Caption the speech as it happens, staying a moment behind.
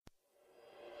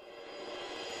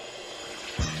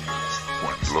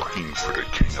Looking for the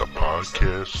king of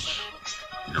podcasts?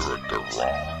 You're at the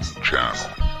wrong channel.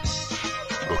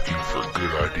 Looking for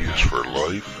good ideas for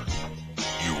life?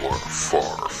 You are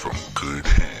far from good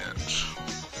hands.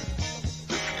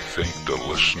 If you think the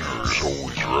listener is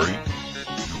always right,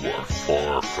 you are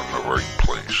far from the right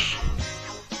place.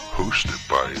 Hosted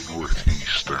by a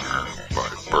Northeasterner by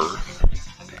birth,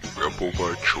 a rebel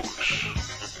by choice.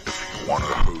 If you want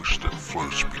a host that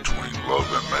floats between love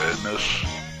and madness,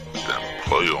 then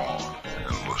play on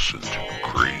and listen to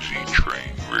Crazy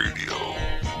Train Radio.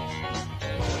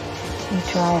 You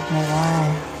drive me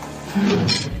wild.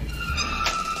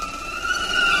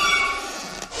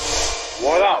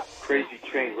 What up, Crazy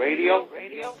Train Radio?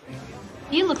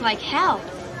 You look like hell.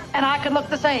 And I could look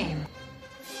the same.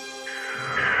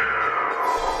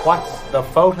 What's the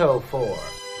photo for?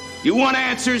 You want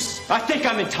answers? I think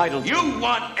I'm entitled. You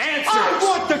want answers? I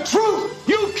want the truth!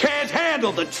 You can't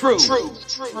handle the truth!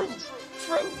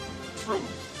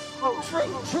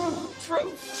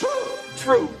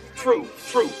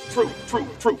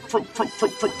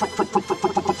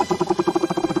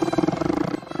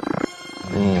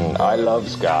 I love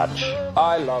scotch.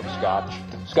 I love scotch.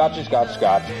 Scotchy, scotch,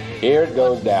 scotch. Here it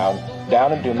goes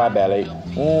down into my belly.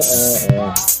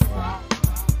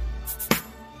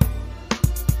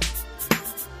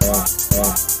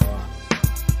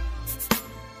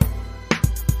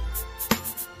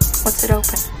 What's it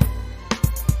open? Say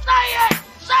it!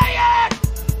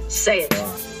 Say it! Say it.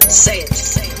 Say it.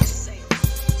 Say it. Say it.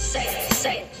 Say it.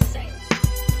 Say it.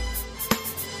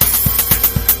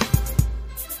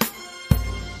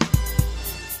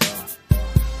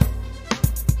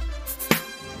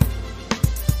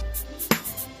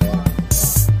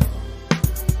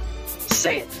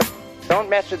 Say it. Don't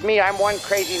mess with me, I'm one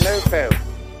crazy moo-foo.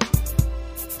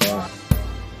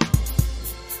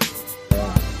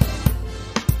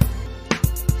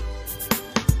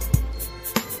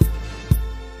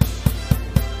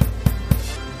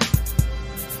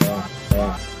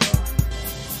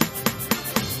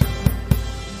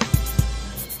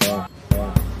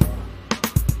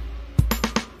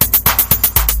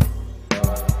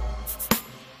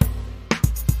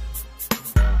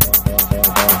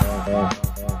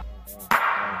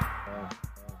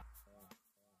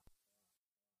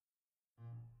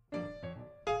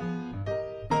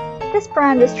 This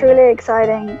brand is truly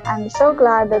exciting and I'm so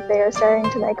glad that they are starting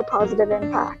to make a positive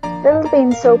impact. Little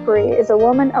Bean Soapery is a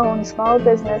woman-owned small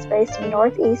business based in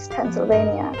Northeast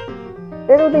Pennsylvania.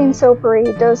 Little Bean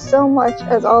Soapery does so much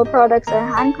as all products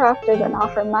are handcrafted and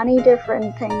offer many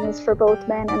different things for both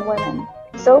men and women.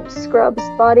 Soaps, scrubs,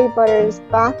 body butters,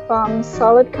 bath bombs,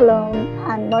 solid cologne,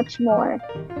 and much more.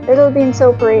 Little Bean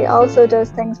Soapery also does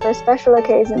things for special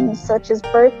occasions such as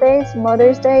birthdays,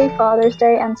 Mother's Day, Father's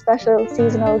Day, and special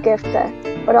seasonal gift sets.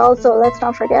 But also, let's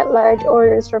not forget large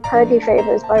orders for party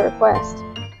favors by request.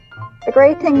 The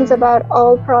great things about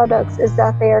all products is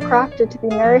that they are crafted to be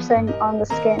nourishing on the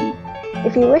skin.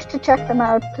 If you wish to check them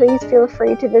out, please feel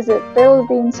free to visit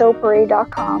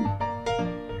littlebeansoapery.com.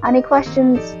 Any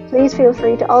questions, please feel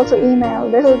free to also email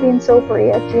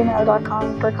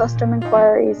littlebeansoapery@gmail.com for custom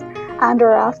inquiries and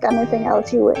or ask anything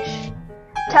else you wish.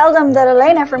 Tell them that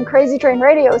Elena from Crazy Train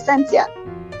Radio sent ya.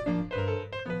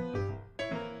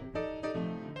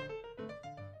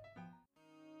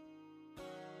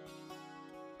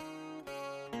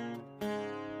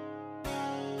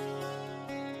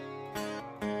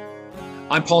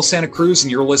 I'm Paul Santa Cruz, and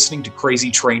you're listening to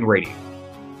Crazy Train Radio.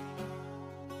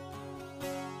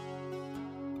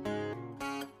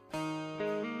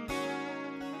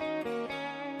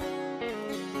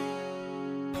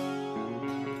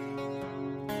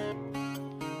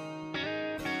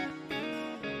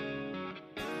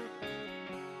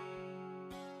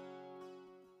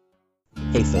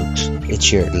 Hey folks,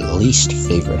 it's your least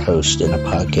favorite host in the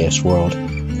podcast world,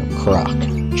 Croc,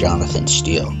 Jonathan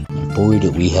Steele. And boy,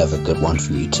 do we have a good one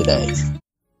for you today.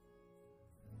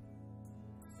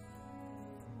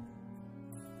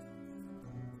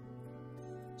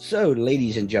 So,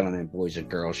 ladies and gentlemen, boys and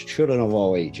girls, children of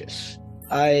all ages,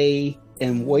 I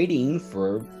am waiting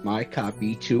for my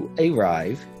copy to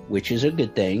arrive, which is a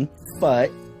good thing, but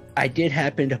I did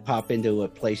happen to pop into a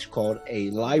place called a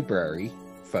library.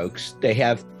 Folks, they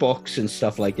have books and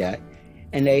stuff like that,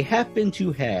 and they happen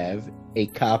to have a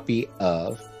copy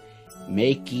of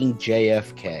Making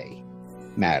JFK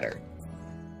Matter,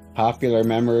 Popular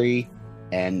Memory,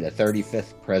 and the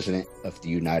 35th President of the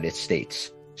United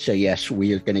States. So yes,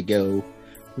 we are going to go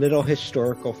little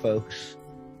historical, folks.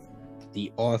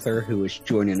 The author who is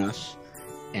joining us,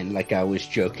 and like I was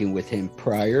joking with him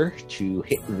prior to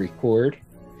hitting record,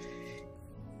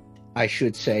 I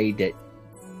should say that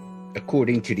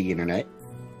according to the internet,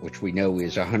 which we know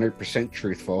is 100%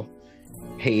 truthful.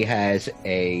 He has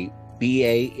a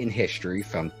BA in history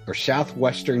from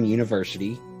Southwestern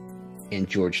University in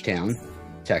Georgetown,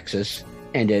 Texas,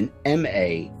 and an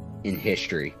MA in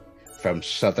history from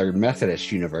Southern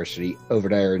Methodist University over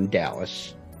there in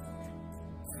Dallas.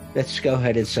 Let's go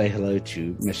ahead and say hello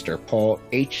to Mr. Paul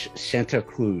H. Santa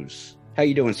Cruz. How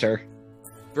you doing, sir?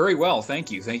 Very well, thank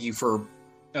you. Thank you for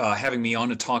having me on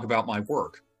to talk about my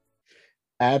work.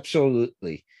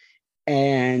 Absolutely.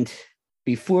 And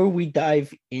before we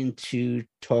dive into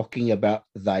talking about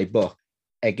thy book,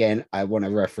 again, I want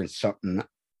to reference something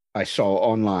I saw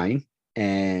online.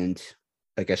 And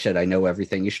like I said, I know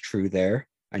everything is true there.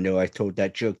 I know I told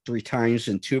that joke 3 times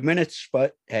in 2 minutes,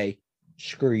 but hey,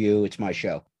 screw you. It's my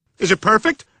show. Is it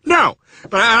perfect? No,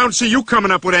 but I don't see you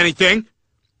coming up with anything.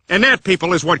 And that,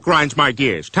 people, is what grinds my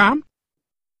gears. Tom?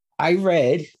 I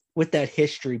read, with that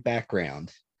history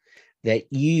background, that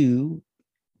you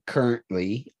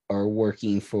currently are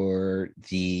working for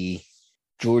the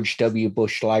George W.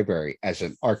 Bush Library as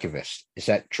an archivist. Is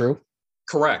that true?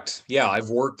 Correct. Yeah, I've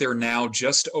worked there now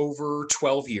just over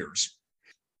 12 years.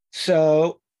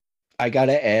 So I got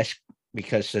to ask,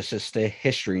 because this is the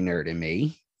history nerd in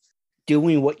me,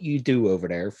 doing what you do over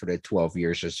there for the 12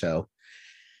 years or so,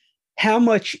 how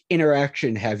much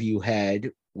interaction have you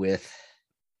had with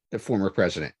the former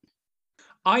president?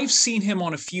 I've seen him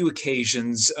on a few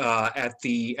occasions at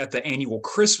the annual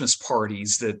Christmas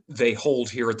parties that they hold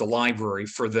here at the library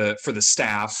for the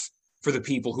staff, for the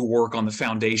people who work on the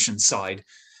foundation side.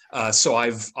 So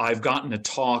I've gotten to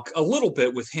talk a little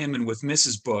bit with him and with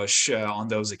Mrs. Bush on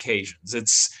those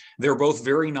occasions. They're both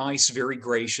very nice, very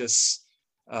gracious.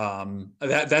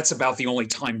 That's about the only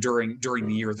time during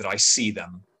the year that I see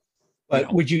them.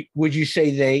 But would you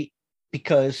say they,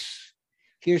 because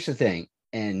here's the thing,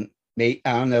 and I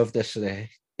don't know if this is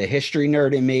the history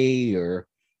nerd in me or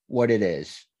what it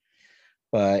is,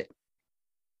 but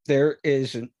there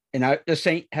is this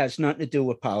has nothing to do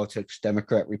with politics,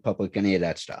 Democrat, Republican, any of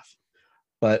that stuff.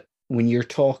 But when you're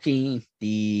talking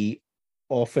the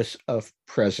office of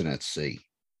presidency,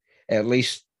 at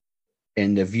least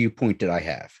in the viewpoint that I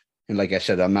have, and like I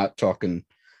said, I'm not talking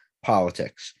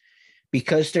politics,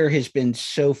 because there has been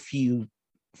so few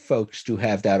folks to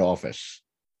have that office,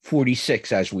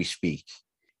 46 as we speak,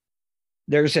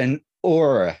 there's an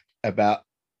aura about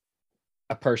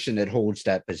a person that holds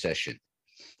that position.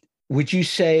 Would you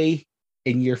say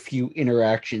in your few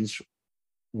interactions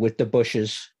with the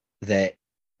Bushes that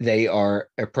they are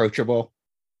approachable?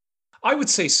 I would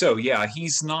say so. Yeah,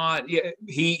 he's not.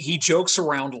 He jokes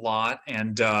around a lot,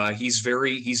 and he's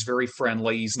very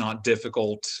friendly. He's not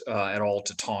difficult at all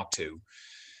to talk to.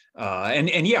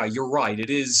 And yeah, you're right. It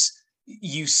is.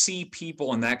 You see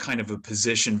people in that kind of a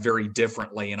position very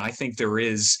differently, and I think there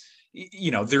is.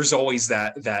 There's always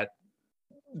that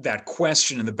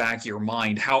question in the back of your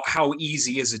mind: how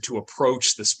easy is it to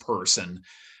approach this person?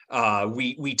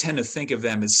 We tend to think of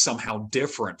them as somehow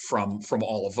different from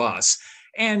all of us.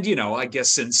 And, I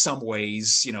guess in some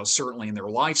ways, certainly in their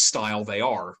lifestyle, they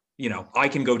are. I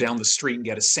can go down the street and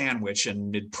get a sandwich,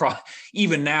 and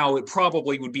even now, it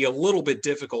probably would be a little bit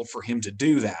difficult for him to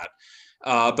do that.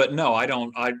 But no, I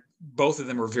don't. Both of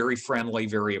them are very friendly,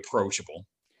 very approachable.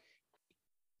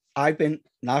 I've been,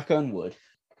 knock on wood,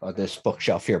 this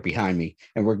bookshelf here behind me,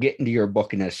 and we're getting to your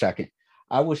book in a second.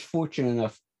 I was fortunate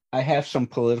enough, I have some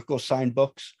political signed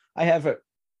books. I have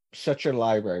such a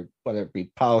library, whether it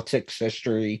be politics,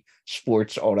 history,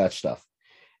 sports, all that stuff.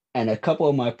 And a couple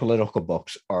of my political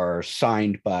books are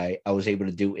signed by, I was able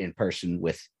to do in person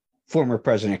with former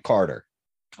President Carter.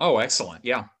 Oh, excellent.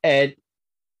 Yeah. And,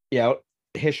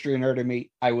 history nerd of me,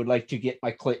 I would like to get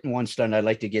my Clinton ones done. I'd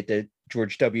like to get the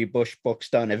George W. Bush books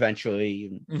done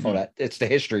eventually and all that. It's the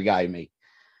history guy in me.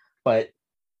 But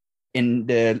in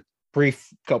the brief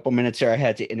couple minutes there I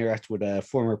had to interact with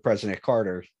former President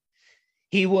Carter,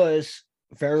 he was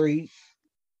very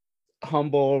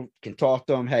humble, can talk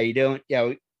to him, how you doing?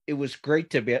 Yeah, it was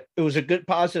great it was a good,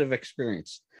 positive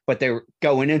experience. But they were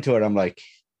going into it, I'm like,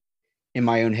 in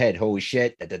my own head, holy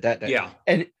shit. Yeah.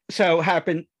 And so it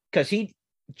happened because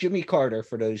Jimmy Carter,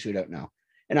 for those who don't know,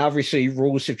 and obviously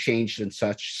rules have changed and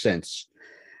such since,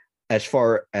 as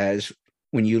far as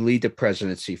when you lead the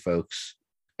presidency, folks,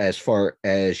 as far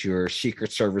as your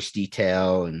Secret Service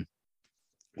detail and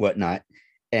whatnot.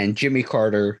 And Jimmy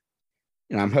Carter,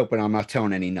 and I'm hoping I'm not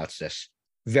telling any nuts this,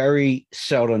 very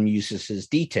seldom uses his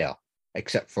detail,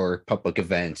 except for public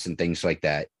events and things like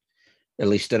that, at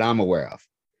least that I'm aware of.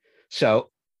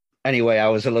 So anyway, I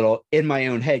was a little in my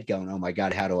own head going, oh my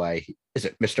God, is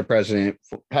it Mr. President?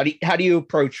 How do you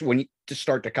approach to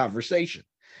start the conversation?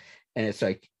 And it's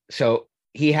like, so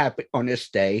he happened on this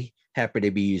day happened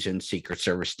to be using Secret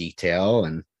Service detail,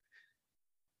 and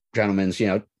gentlemen's,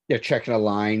 they're checking a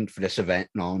line for this event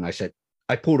and all. And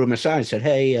I pulled him aside and said,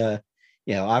 hey,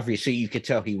 obviously you could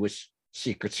tell he was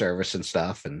Secret Service and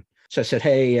stuff. And so I said,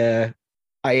 hey,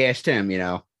 I asked him,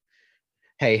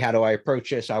 hey, how do I approach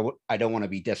this? I don't want to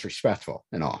be disrespectful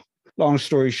and all. Long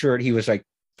story short, he was like,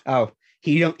 oh,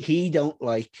 he don't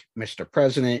like Mr.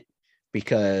 President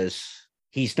because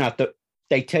he's not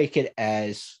they take it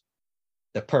as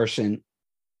the person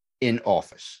in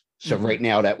office. So right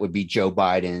now that would be Joe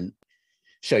Biden.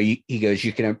 So he goes,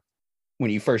 you can, when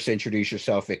you first introduce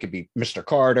yourself, it could be Mr.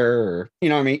 Carter, or, you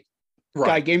know what I mean?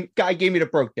 Right. Guy gave me the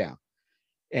breakdown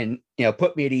and,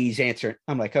 put me at ease answering.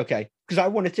 I'm like, okay. Cause I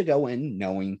wanted to go in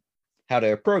knowing how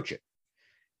to approach it.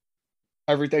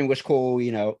 Everything was cool.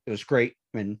 It was great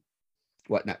and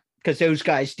whatnot. Cause those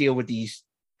guys deal with these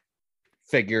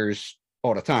figures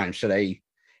all the time. So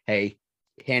hey,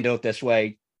 handle it this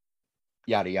way,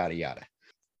 yada, yada, yada.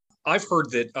 I've heard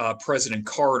that President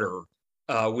Carter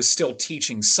was still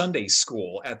teaching Sunday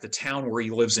school at the town where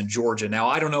he lives in Georgia. Now,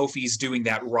 I don't know if he's doing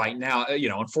that right now.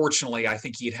 Unfortunately, I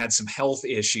think he had some health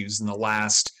issues in the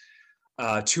last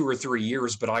 2 or 3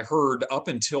 years, but I heard up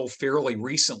until fairly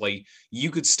recently, you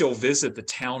could still visit the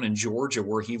town in Georgia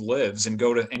where he lives and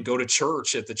go to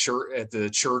church at the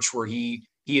church where he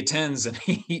attends, and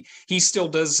he still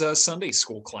does Sunday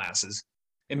school classes.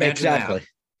 Imagine exactly. That.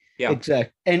 Yeah,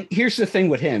 exactly. And here's the thing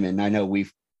with him, and I know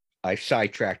I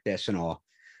sidetracked this and all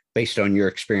based on your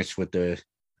experience with the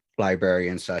library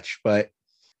and such, but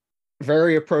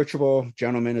very approachable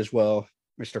gentleman as well,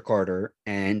 Mr. Carter.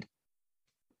 And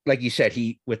like you said,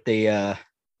 he, with the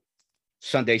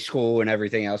Sunday school and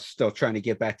everything else, still trying to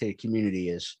get back to the community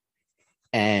is,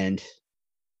 and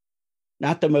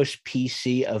not the most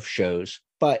PC of shows,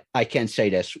 but I can say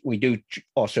this, we do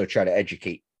also try to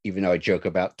educate, even though I joke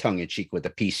about tongue in cheek with the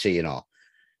PC and all.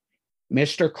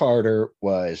 Mr. Carter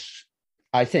was,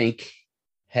 I think,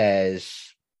 has,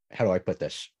 how do I put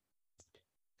this?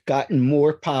 Gotten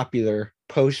more popular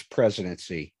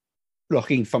post-presidency,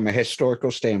 looking from a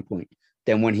historical standpoint,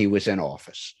 than when he was in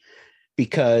office.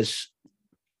 Because,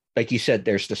 like you said,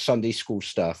 there's the Sunday school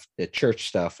stuff, the church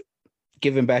stuff,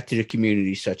 giving back to the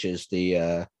community, such as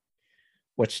the,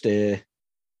 what's the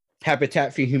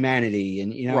Habitat for Humanity,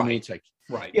 and what I mean? It's like,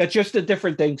 just the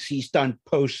different things he's done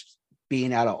post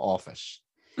being out of office.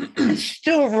 And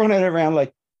still running around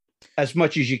like as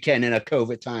much as you can in a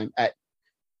COVID time at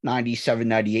 97,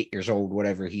 98 years old,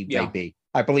 whatever he may be.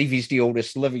 I believe he's the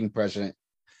oldest living president.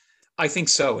 I think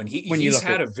so. And he's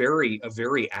had a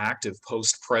very active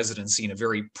post-presidency and a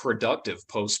very productive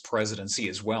post-presidency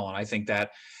as well. And I think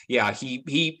that,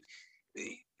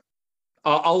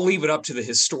 I'll leave it up to the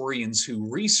historians who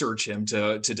research him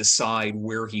to decide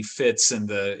where he fits in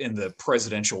the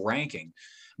presidential ranking.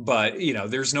 But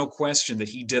there's no question that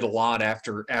he did a lot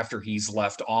after he's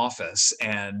left office,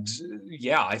 and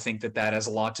I think that has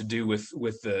a lot to do with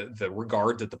the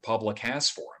regard that the public has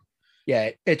for him.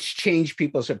 Yeah, it's changed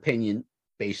people's opinion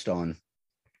based on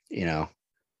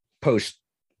post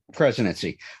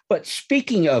presidency. But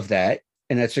speaking of that,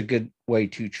 and that's a good way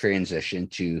to transition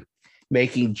to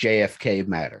Making JFK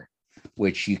Matter,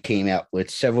 which you came out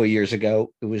with several years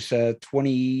ago. It was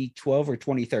 2012 or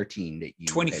 2013 that you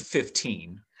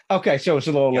 2015. Okay, so it's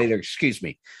a little later, excuse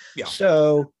me. Yeah.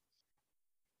 So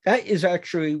that is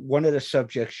actually one of the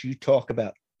subjects you talk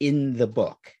about in the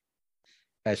book,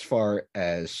 as far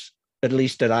as, at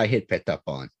least that I had picked up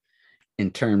on,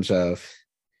 in terms of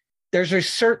there's a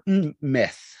certain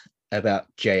myth about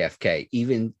JFK,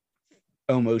 even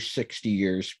almost 60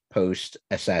 years post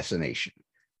assassination.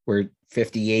 We're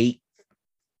 58,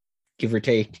 give or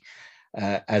take,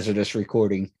 as of this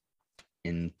recording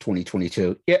in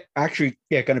 2022.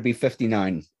 Going to be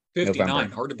 59. 59,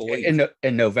 November. Hard to believe.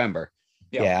 In November.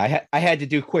 Yeah. I had to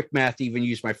do quick math, even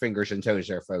use my fingers and toes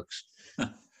there, folks.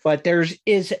 But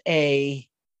is a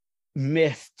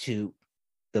myth to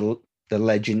the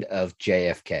legend of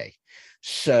JFK.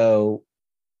 So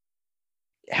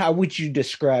how would you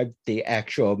describe the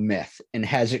actual myth, and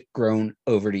has it grown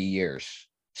over the years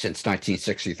since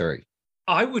 1963?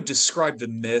 I would describe the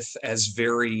myth as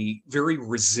very, very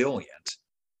resilient,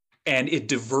 and it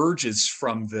diverges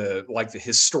from the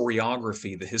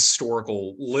historiography, the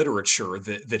historical literature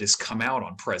that has come out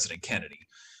on President Kennedy.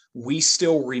 We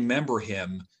still remember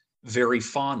him very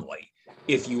fondly.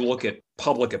 If you look at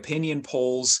public opinion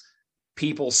polls,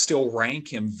 people still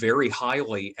rank him very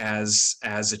highly as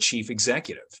a chief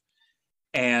executive.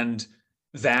 And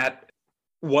that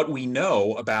what we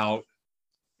know about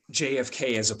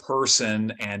JFK as a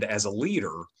person and as a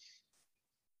leader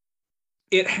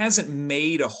it hasn't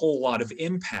made a whole lot of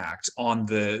impact on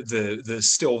the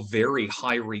still very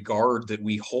high regard that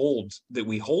we hold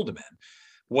him in.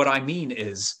 What I mean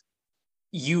is,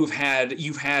 you've had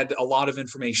a lot of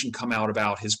information come out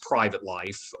about his private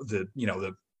life, the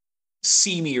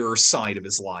seamier side of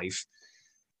his life.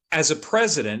 As a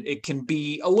president, it can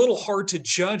be a little hard to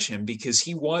judge him because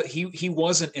he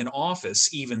wasn't in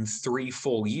office even 3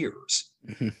 full years.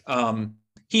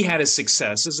 He had his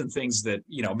successes and things that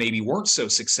maybe weren't so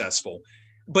successful,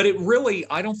 but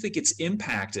I don't think it's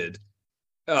impacted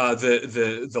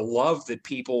the love that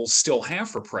people still have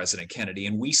for President Kennedy,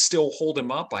 and we still hold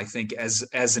him up, I think,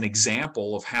 as an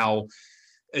example of how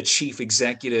a chief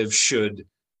executive should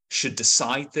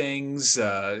decide things,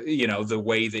 the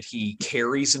way that he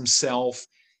carries himself.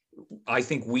 I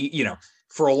think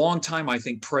for a long time, I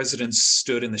think presidents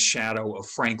stood in the shadow of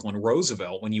Franklin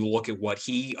Roosevelt when you look at what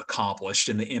he accomplished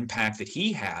and the impact that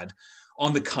he had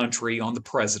on the country, on the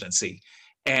presidency.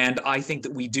 And I think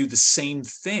that we do the same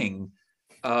thing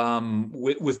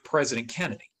with President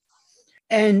Kennedy.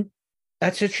 And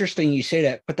that's interesting you say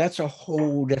that, but that's a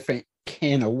whole different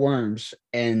can of worms.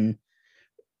 And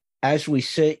as we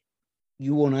sit,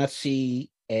 you will not see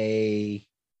a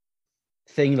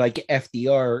thing like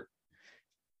FDR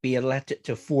be elected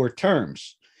to 4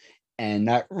 terms. And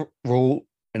that rule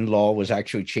and law was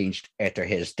actually changed after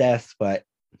his death. But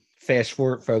fast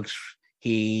forward, folks,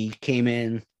 he came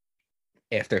in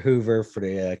after Hoover for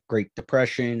the Great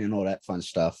Depression and all that fun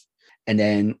stuff, and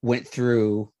then went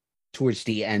through towards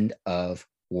the end of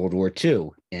World War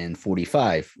II in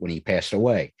 1945 when he passed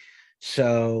away.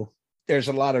 So there's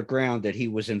a lot of ground that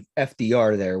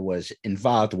FDR there was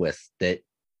involved with, that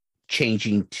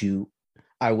changing to,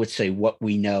 I would say, what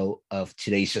we know of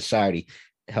today's society,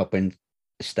 helping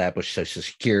establish Social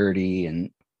Security.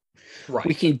 And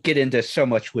we can get into so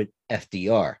much with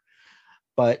FDR.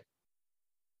 But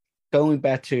going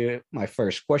back to my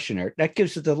first question there, that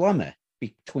gives a dilemma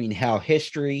between how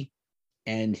history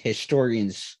and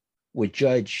historians would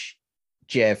judge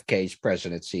JFK's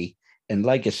presidency and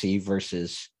legacy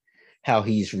versus how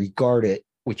he's regarded,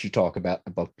 which you talk about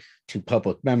to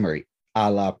public memory,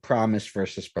 a la promise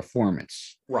versus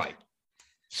performance. Right.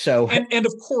 So, and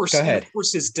of course,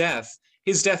 his death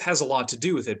has a lot to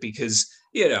do with it, because,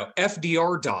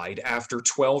 FDR died after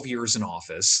 12 years in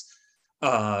office.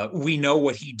 We know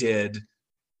what he did,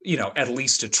 at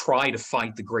least to try to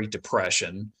fight the Great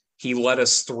Depression. He led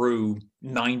us through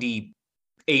 98%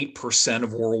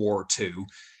 of World War II.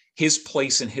 His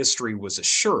place in history was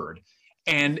assured.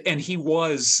 And he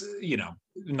was,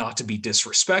 not to be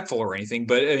disrespectful or anything,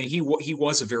 but he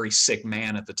was a very sick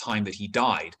man at the time that he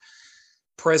died.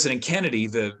 President Kennedy,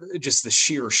 the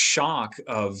sheer shock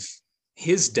of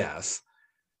his death,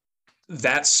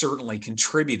 that certainly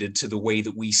contributed to the way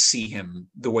that we see him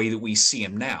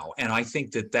now. And I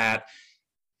think that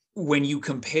when you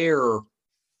compare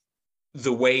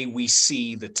the way we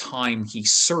see the time he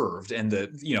served and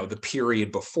the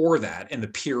period before that and the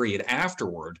period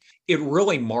afterward, it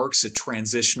really marks a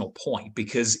transitional point,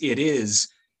 because it is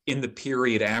in the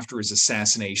period after his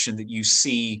assassination that you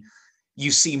see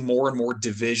more and more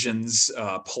divisions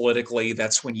politically.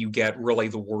 That's when you get really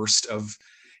the worst of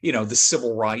the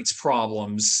civil rights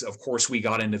problems. Of course, we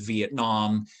got into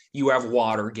Vietnam. You have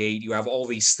Watergate. You have all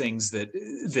these things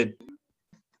that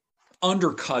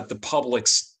undercut the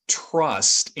public's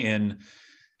trust in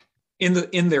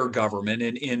their government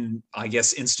and in, I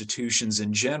guess, institutions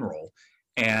in general.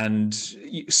 And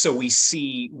so we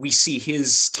see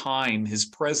his time, his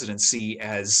presidency,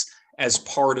 as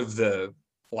part of the,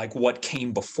 like, what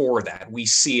came before that. We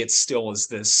see it still as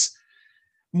this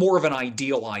more of an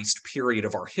idealized period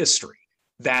of our history.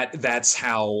 That's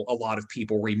how a lot of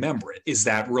people remember it. Is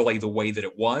that really the way that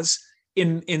it was?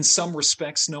 In some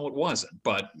respects, no, it wasn't.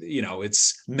 But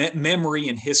it's memory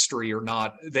and history are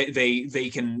not. They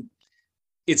can.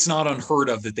 It's not unheard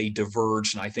of that they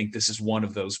diverge, and I think this is one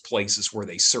of those places where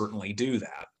they certainly do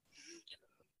that.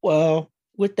 Well,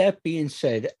 with that being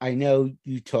said, I know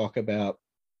you talk about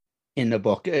in the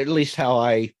book, at least how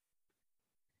I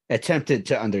attempted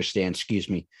to understand. Excuse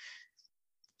me,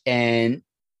 and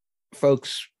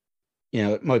folks,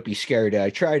 it might be scary that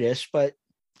I try this, but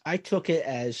I took it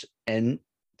as, and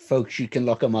folks, you can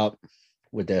look them up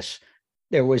with this.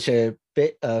 There was a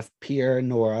bit of Pierre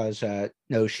Nora's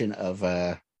notion of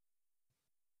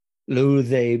lieu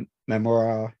de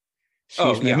mémoire.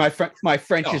 Excuse me, yeah. My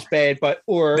French is bad,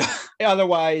 or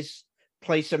otherwise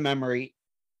place of memory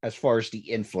as far as the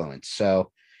influence.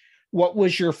 So what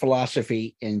was your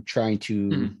philosophy in trying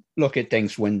to look at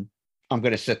things when I'm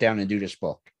going to sit down and do this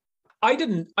book? I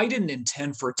didn't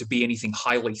intend for it to be anything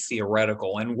highly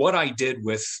theoretical. And what I did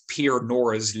with Pierre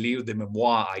Nora's livre de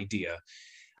mémoire idea,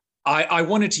 I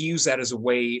wanted to use that as a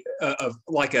way of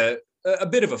like a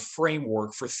bit of a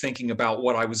framework for thinking about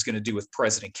what I was going to do with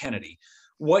President Kennedy.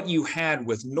 What you had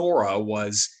with Nora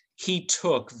was he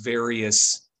took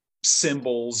various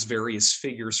symbols, various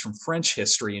figures from French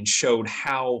history and showed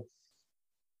how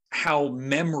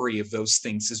memory of those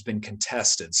things has been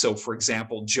contested. So, for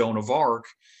example, Joan of Arc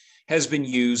has been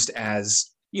used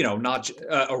as, not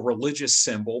a religious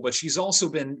symbol, but she's also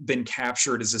been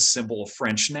captured as a symbol of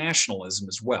French nationalism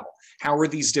as well. How are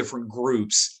these different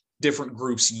groups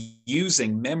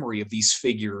using memory of these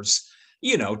figures,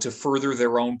 to further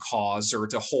their own cause or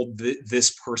to hold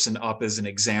this person up as an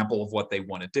example of what they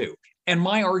want to do? And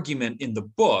my argument in the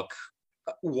book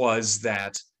was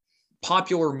that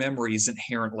popular memory is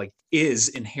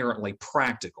inherently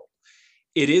practical.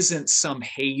 It isn't some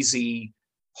hazy,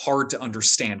 hard to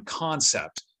understand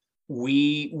concept.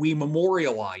 We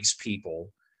memorialize people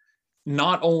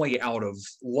not only out of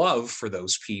love for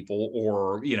those people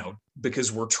or,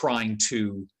 because we're trying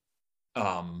to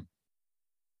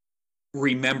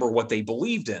remember what they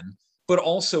believed in, but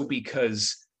also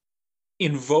because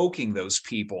invoking those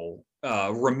people,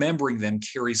 remembering them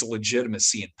carries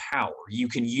legitimacy and power. You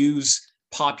can use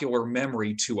popular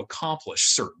memory to accomplish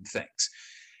certain things.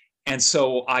 And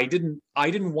so I didn't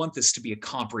want this to be a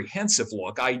comprehensive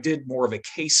look. I did more of a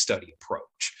case study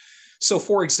approach. So,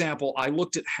 for example, I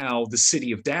looked at how the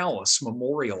city of Dallas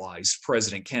memorialized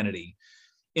President Kennedy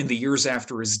in the years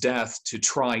after his death to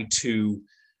try to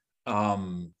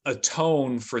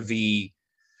atone for the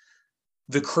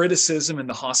criticism and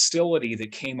the hostility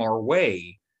that came our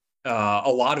way.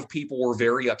 A lot of people were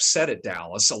very upset at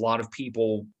Dallas. A lot of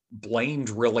people blamed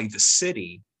really the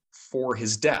city for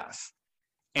his death.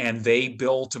 And they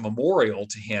built a memorial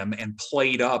to him and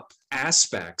played up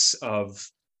aspects of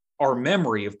our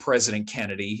memory of President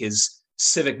Kennedy, his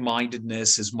civic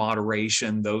mindedness, his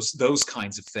moderation, those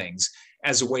kinds of things,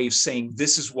 as a way of saying,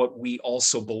 this is what we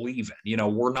also believe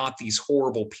in. We're not these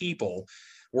horrible people.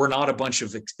 We're not a bunch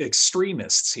of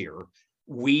extremists here.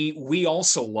 We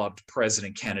also loved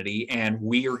President Kennedy, and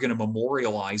we are going to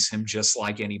memorialize him just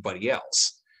like anybody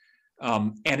else.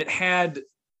 And it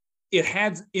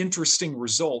had interesting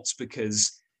results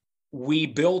because we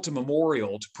built a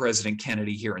memorial to President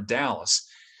Kennedy here in Dallas,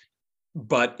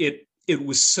 but it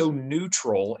was so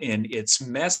neutral in its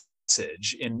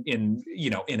message, in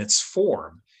its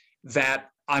form, that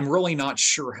I'm really not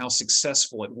sure how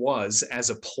successful it was as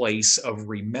a place of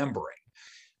remembering.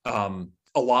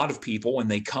 A lot of people, when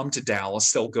they come to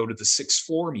Dallas, they'll go to the Sixth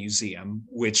Floor Museum,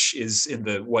 which is in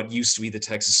what used to be the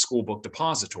Texas School Book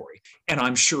Depository. And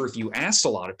I'm sure if you asked a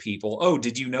lot of people, oh,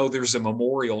 did you know there's a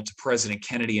memorial to President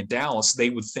Kennedy in Dallas? They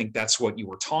would think that's what you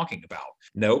were talking about.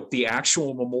 Nope, the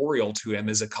actual memorial to him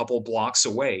is a couple blocks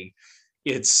away.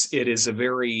 It is a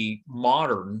very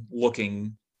modern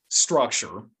looking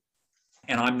structure.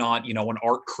 And I'm not, an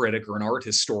art critic or an art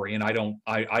historian. I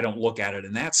don't look at it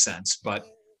in that sense, but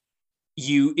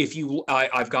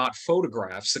I've got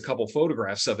photographs, a couple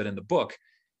photographs of it in the book.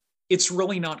 It's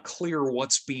really not clear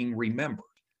what's being remembered.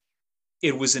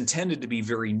 It was intended to be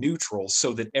very neutral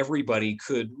so that everybody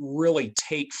could really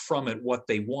take from it what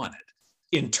they wanted,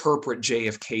 interpret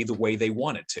JFK the way they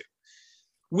wanted to,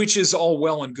 which is all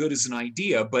well and good as an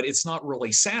idea, but it's not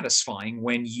really satisfying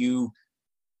when you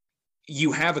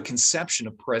have a conception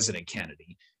of President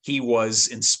Kennedy. He was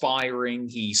inspiring.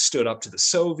 He stood up to the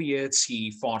Soviets. He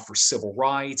fought for civil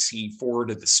rights. He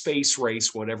forwarded the space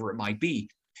race, whatever it might be.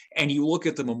 And you look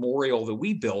at the memorial that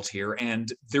we built here,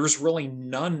 and there's really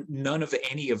none of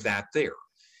any of that there.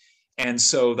 And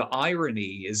so the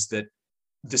irony is that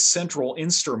the central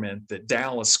instrument that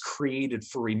Dallas created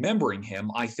for remembering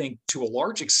him, I think to a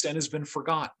large extent has been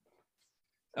forgotten.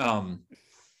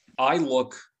 I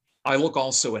look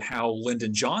also at how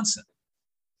Lyndon Johnson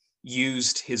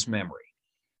used his memory.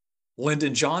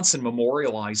 Lyndon Johnson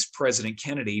memorialized President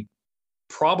Kennedy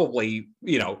probably,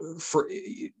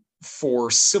 for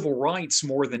civil rights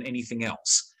more than anything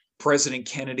else. President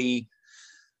Kennedy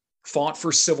fought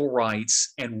for civil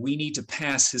rights, and we need to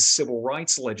pass his civil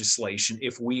rights legislation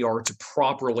if we are to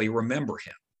properly remember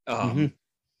him.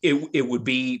 It would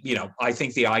be, I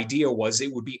think the idea was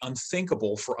it would be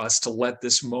unthinkable for us to let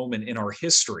this moment in our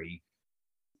history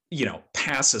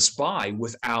pass us by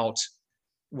without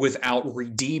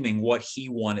redeeming what he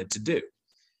wanted to do.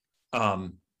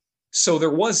 So there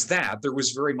was that. There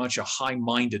was very much a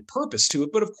high-minded purpose to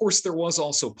it, but of course there was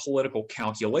also political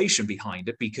calculation behind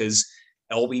it, because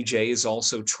LBJ is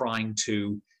also trying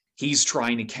to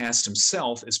cast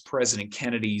himself as President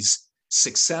Kennedy's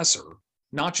successor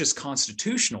not just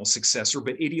constitutional successor,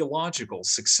 but ideological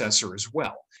successor as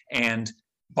well. And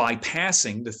by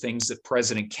passing the things that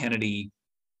President Kennedy,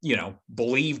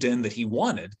 believed in, that he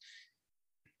wanted,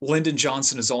 Lyndon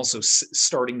Johnson is also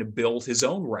starting to build his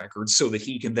own record so that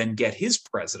he can then get his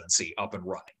presidency up and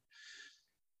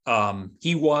running.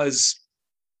 He was,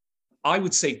 I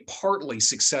would say, partly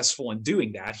successful in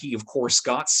doing that. He, of course,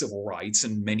 got civil rights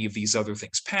and many of these other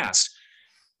things passed.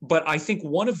 But I think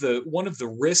one of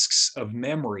the risks of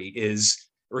memory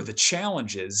or the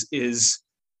challenges is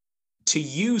to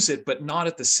use it, but not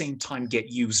at the same time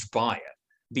get used by it,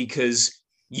 because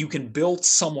you can build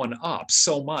someone up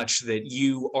so much that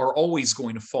you are always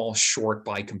going to fall short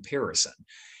by comparison.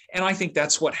 And I think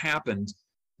that's what happened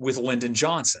with Lyndon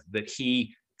Johnson, that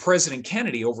President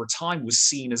Kennedy over time was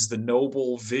seen as the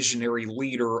noble, visionary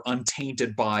leader,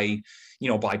 untainted by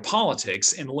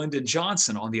politics. And Lyndon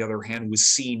Johnson, on the other hand, was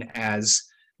seen as,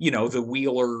 the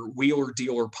wheeler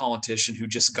dealer politician who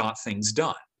just got things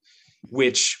done,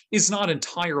 which is not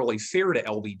entirely fair to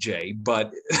LBJ,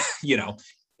 but,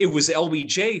 it was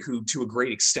LBJ who, to a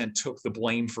great extent, took the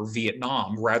blame for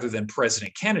Vietnam rather than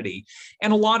President Kennedy.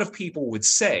 And a lot of people would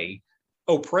say,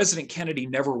 oh, President Kennedy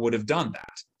never would have done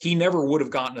that. He never would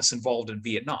have gotten us involved in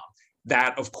Vietnam.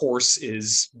 That, of course,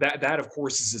 is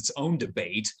its own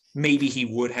debate. Maybe he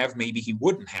would have, maybe he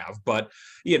wouldn't have. But,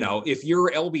 if you're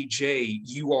LBJ,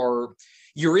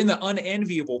 you're in the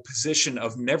unenviable position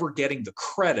of never getting the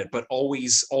credit, but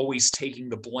always taking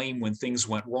the blame when things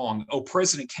went wrong. Oh,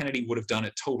 President Kennedy would have done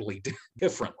it totally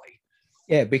differently.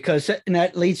 Yeah, because and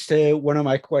that leads to one of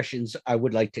my questions I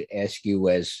would like to ask you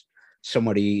as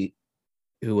somebody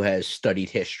who has studied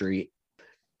history,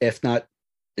 if not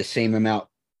the same amount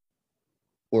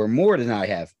or more than I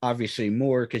have. Obviously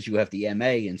more because you have the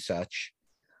MA and such.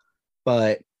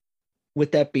 But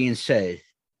with that being said,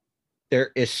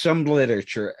 there is some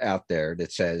literature out there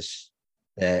that says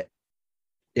that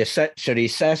the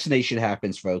assassination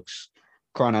happens, folks,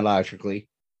 chronologically.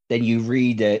 Then you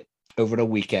read it over the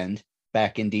weekend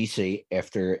back in DC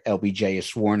after LBJ is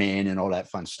sworn in and all that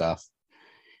fun stuff.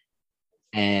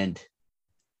 And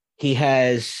he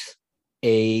has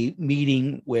a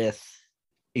meeting with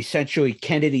essentially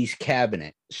Kennedy's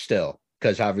cabinet still,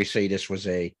 because obviously this was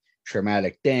a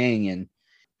traumatic thing and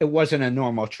it wasn't a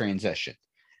normal transition.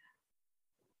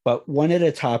 But one of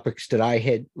the topics that I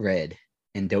had read,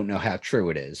 and don't know how true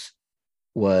it is,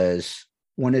 was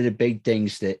one of the big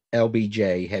things that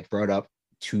LBJ had brought up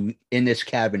in this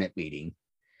cabinet meeting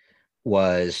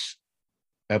was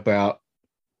about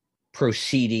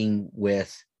proceeding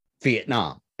with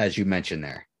Vietnam, as you mentioned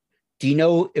there. Do you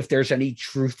know if there's any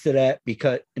truth to that?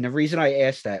 And the reason I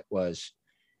asked that was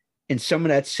in some of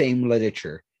that same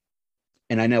literature,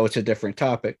 and I know it's a different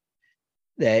topic,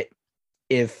 that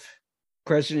if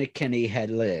President Kennedy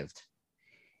had lived,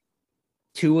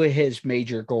 two of his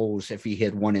major goals, if he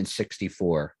had won in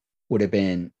 1964, would have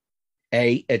been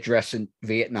addressing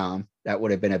Vietnam. That would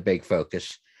have been a big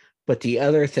focus. But the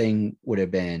other thing would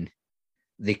have been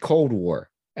the Cold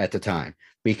War at the time,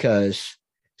 because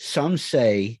some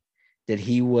say that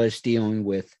he was dealing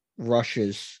with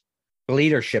Russia's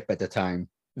leadership at the time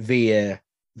via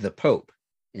the Pope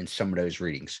in some of those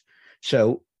readings.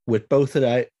 So with both of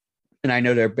that, and I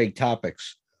know they're big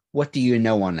topics, what do you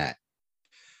know on that?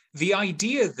 The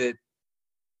idea that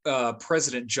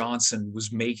President Johnson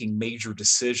was making major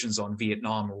decisions on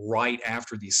Vietnam right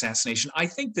after the assassination, I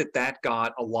think that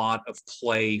got a lot of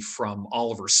play from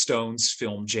Oliver Stone's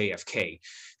film JFK.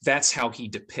 That's how he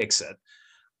depicts it.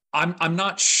 I'm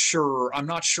not sure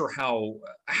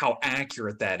how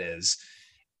accurate that is.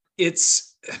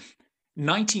 It's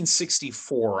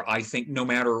 1964, I think, no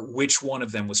matter which one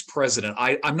of them was president,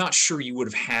 I'm not sure you would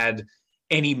have had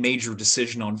any major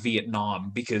decision on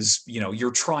Vietnam, because,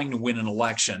 you're trying to win an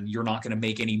election. You're not going to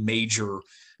make any major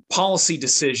policy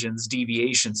decisions,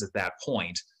 deviations at that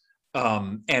point.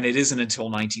 And it isn't until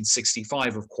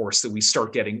 1965, of course,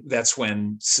 that that's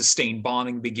when sustained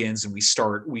bombing begins and we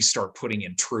start putting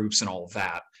in troops and all of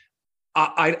that.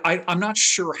 I'm not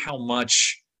sure how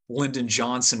much Lyndon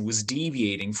Johnson was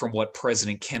deviating from what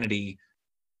President Kennedy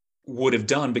would have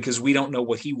done, because we don't know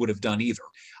what he would have done either.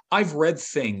 I've read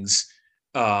things,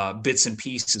 bits and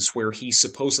pieces, where he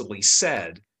supposedly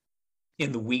said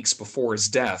in the weeks before his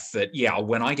death that, yeah,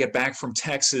 when I get back from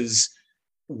Texas,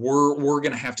 we're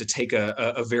going to have to take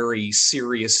a very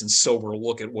serious and sober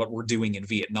look at what we're doing in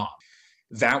Vietnam.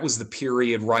 That was the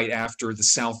period right after the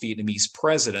South Vietnamese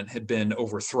president had been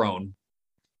overthrown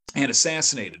and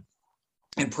assassinated.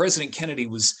 And President Kennedy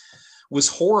was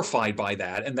horrified by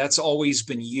that, and that's always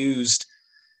been used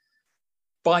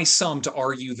by some to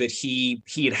argue that he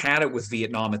had it with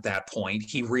Vietnam at that point.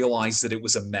 He realized that it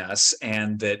was a mess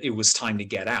and that it was time to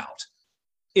get out.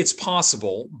 It's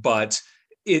possible, but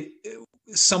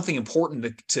something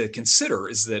important to consider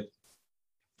is that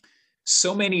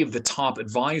so many of the top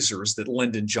advisors that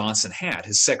Lyndon Johnson had,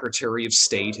 his Secretary of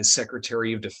State, his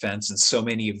Secretary of Defense, and so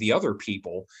many of the other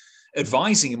people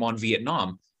advising him on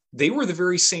Vietnam, they were the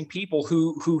very same people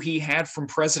who he had from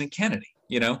President Kennedy,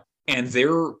 and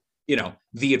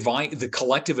the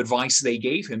collective advice they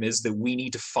gave him is that we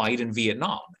need to fight in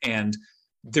Vietnam. And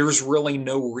there's really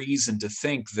no reason to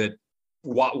think that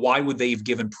why would they have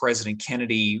given President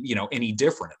Kennedy, any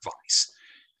different advice?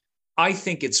 I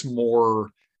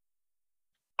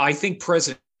think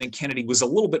President Kennedy was a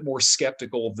little bit more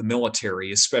skeptical of the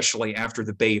military, especially after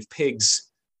the Bay of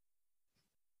Pigs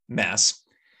mess.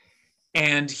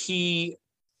 And he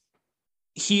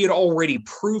had already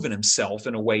proven himself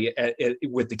in a way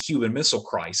with the Cuban Missile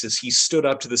Crisis. He stood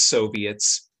up to the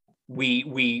Soviets.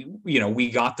 We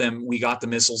got the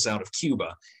missiles out of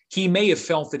Cuba. He may have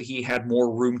felt that he had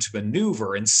more room to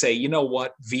maneuver and say, you know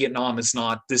what, Vietnam is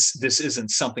not, this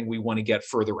isn't something we want to get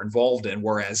further involved in.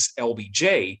 Whereas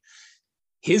LBJ,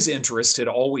 his interest had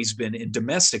always been in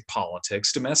domestic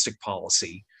politics, domestic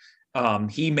policy.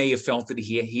 He may have felt that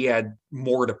he had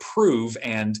more to prove,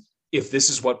 and if this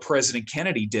is what President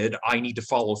Kennedy did, I need to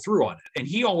follow through on it. And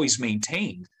he always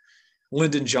maintained,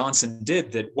 Lyndon Johnson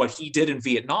did, that what he did in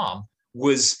Vietnam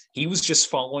he was just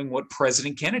following what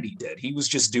President Kennedy did. He was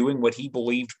just doing what he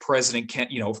believed pursuing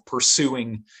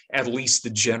at least the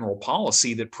general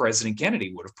policy that President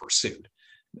Kennedy would have pursued.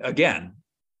 Again,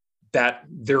 that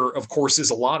there, of course, is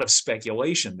a lot of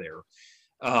speculation there.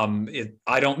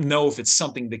 I don't know if it's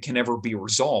something that can ever be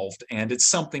resolved. And it's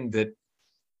something that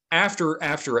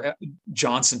after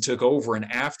Johnson took over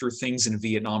and after things in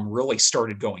Vietnam really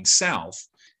started going south,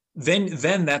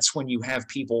 then that's when you have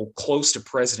people close to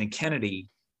President Kennedy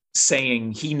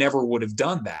saying he never would have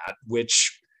done that,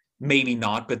 which maybe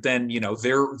not, but then,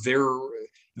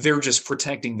 they're just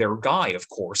protecting their guy, of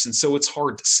course. And so it's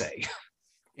hard to say.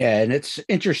 Yeah. And it's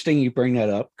interesting you bring that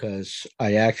up because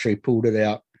I actually pulled it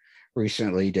out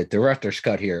recently, the director's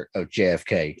cut here of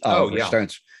JFK.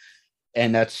 Stones.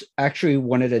 And that's actually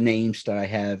one of the names that I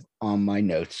have on my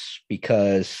notes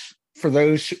because for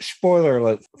those spoiler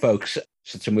alert folks,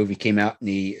 since the movie came out in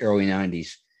the early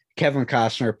 90s, Kevin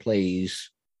Costner plays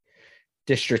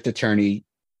District Attorney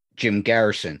Jim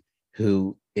Garrison,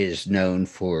 who is known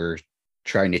for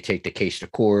trying to take the case to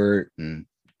court and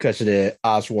because of the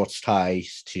Oswald's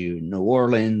ties to New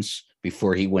Orleans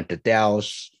before he went to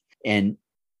Dallas. And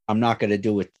I'm not going to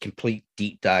do a complete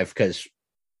deep dive because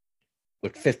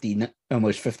with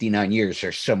almost 59 years,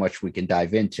 there's so much we can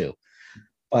dive into.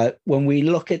 But when we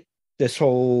look at this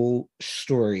whole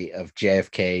story of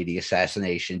JFK, the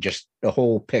assassination, just the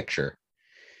whole picture,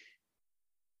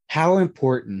 how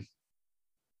important,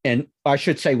 and I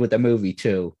should say with the movie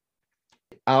too,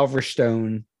 Oliver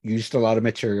Stone used a lot of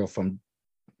material from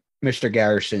Mr.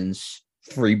 Garrison's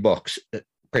 3 books,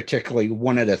 particularly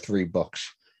one of the 3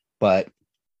 books. But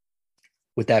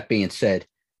with that being said,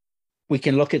 we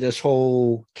can look at this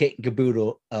whole kit and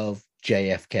caboodle of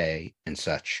JFK and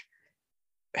such.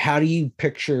 How do you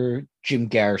picture Jim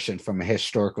Garrison from a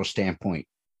historical standpoint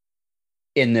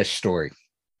in this story?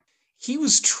 He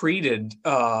was treated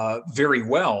very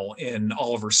well in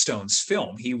Oliver Stone's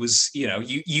film. He was,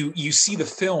 you see the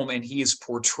film and he is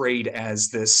portrayed as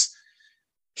this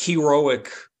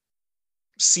heroic,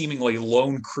 seemingly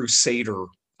lone crusader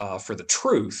for the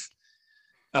truth.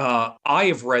 I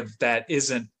have read that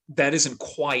isn't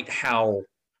quite how.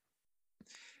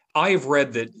 I have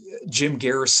read that Jim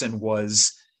Garrison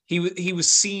was. He was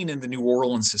seen in the New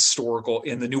Orleans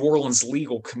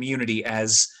legal community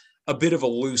as a bit of a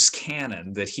loose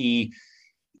cannon, that he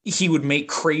would make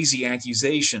crazy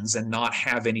accusations and not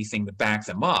have anything to back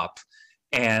them up.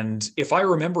 And if I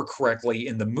remember correctly,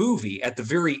 in the movie, at the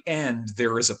very end,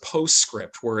 there is a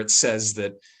postscript where it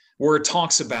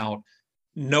talks about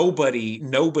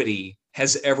nobody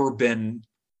has ever been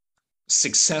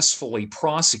successfully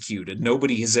prosecuted.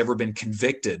 Nobody has ever been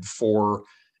convicted for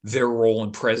their role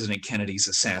in President Kennedy's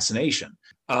assassination.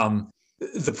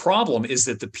 The problem is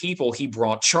that the people he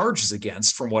brought charges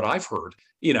against, from what I've heard,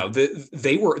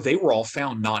 they were all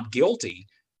found not guilty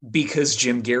because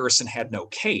Jim Garrison had no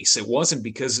case. It wasn't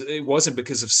because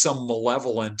of some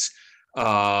malevolent,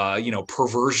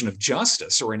 perversion of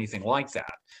justice or anything like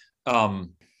that.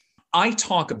 I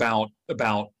talk about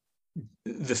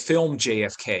the film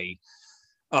JFK,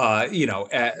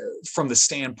 from the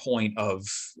standpoint of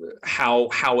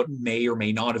how it may or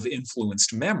may not have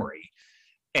influenced memory.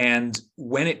 And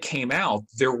when it came out,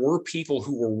 there were people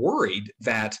who were worried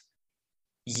that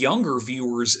younger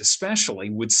viewers especially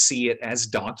would see it as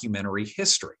documentary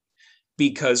history,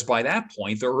 because by that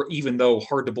point, even though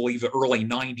hard to believe the early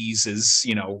 90s is,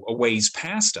 a ways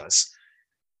past us,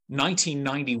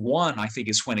 1991, I think,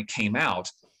 is when it came out.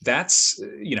 That's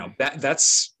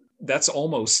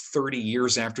almost 30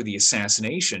 years after the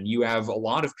assassination. You have a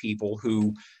lot of people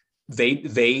who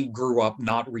they grew up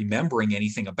not remembering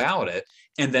anything about it,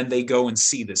 and then they go and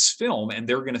see this film, and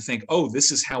they're going to think, oh,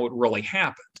 this is how it really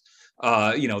happened.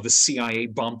 The CIA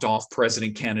bumped off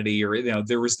President Kennedy, or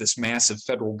there was this massive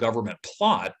federal government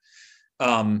plot.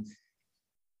 I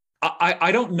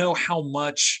don't know how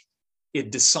much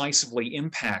it decisively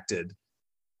impacted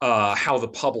how the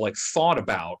public thought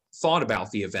about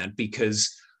the event,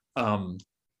 because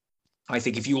I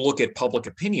think if you look at public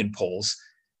opinion polls,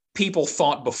 people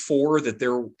thought before that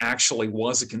there actually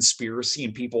was a conspiracy,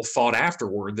 and people thought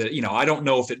afterward that, I don't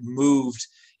know if it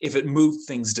moved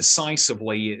things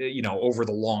decisively, over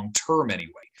the long term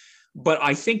anyway. But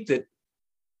I think that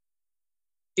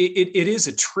it is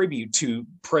a tribute to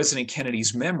President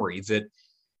Kennedy's memory that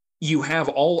you have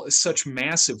all such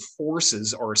massive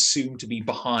forces are assumed to be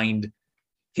behind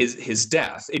his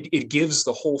death. It gives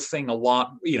the whole thing a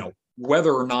lot,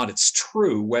 whether or not it's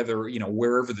true, whether,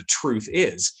 wherever the truth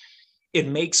is, it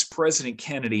makes President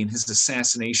Kennedy and his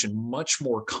assassination much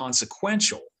more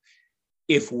consequential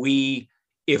if we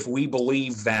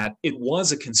believe that it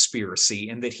was a conspiracy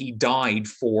and that he died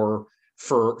for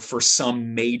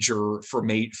some major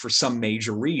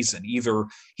reason. Either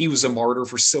he was a martyr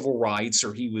for civil rights,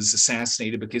 or he was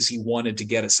assassinated because he wanted to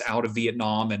get us out of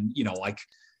Vietnam and,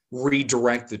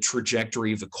 redirect the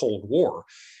trajectory of the Cold War.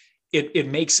 It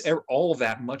makes all of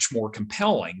that much more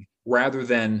compelling, rather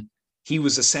than he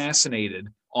was assassinated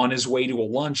on his way to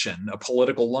a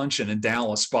political luncheon in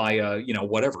Dallas by a,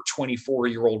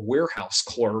 24-year-old warehouse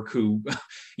clerk who,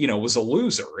 was a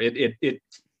loser.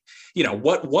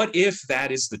 What if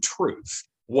that is the truth?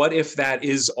 What if that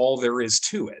is all there is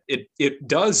to it? It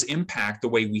does impact the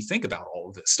way we think about all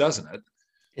of this, doesn't it?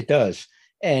 It does.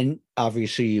 And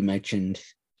obviously you mentioned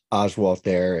Oswald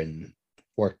there, and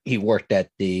he worked at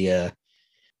the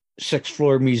Sixth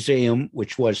Floor Museum,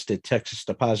 which was the Texas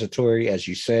Depository, as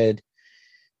you said.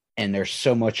 And there's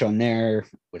so much on there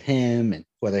with him, and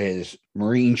whether his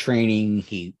Marine training,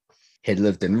 he had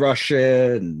lived in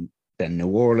Russia and then New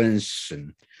Orleans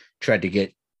and tried to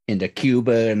get into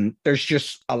Cuba. And there's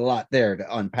just a lot there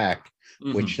to unpack,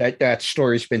 which that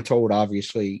story's been told.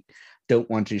 Obviously, don't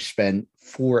want to spend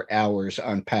 4 hours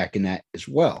unpacking that as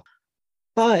well.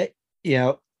 But,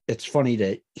 it's funny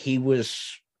that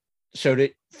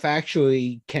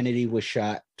factually, Kennedy was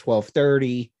shot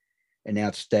 12:30,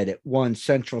 announced dead at 1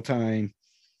 Central Time,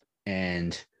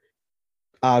 and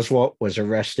Oswald was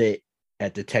arrested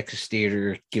at the Texas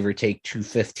Theater, give or take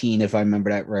 2:15, if I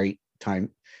remember that right,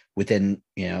 time within,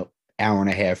 hour and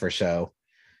a half or so,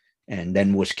 and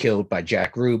then was killed by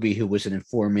Jack Ruby, who was an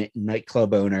informant and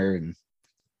nightclub owner.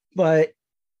 But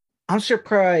I'm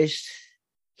surprised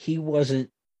he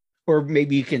wasn't, or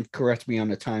maybe you can correct me on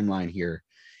the timeline here,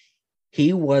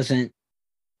 he wasn't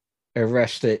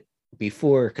arrested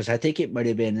before, because I think it might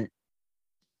have been,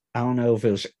 I don't know if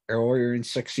it was earlier in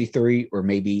 63 or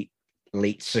maybe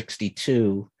late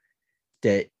 62,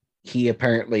 that he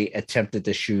apparently attempted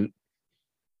to shoot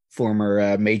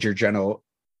former Major General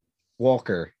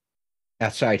Walker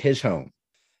outside his home.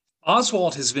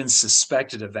 Oswald has been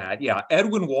suspected of that. Yeah,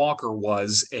 Edwin Walker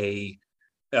was a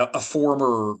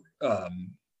former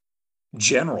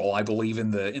general, I believe,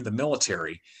 in the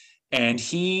military. And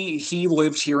he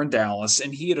lived here in Dallas,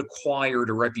 and he had acquired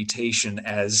a reputation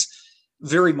as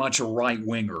very much a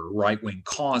right-wing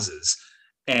causes.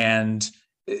 And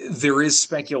there is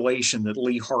speculation that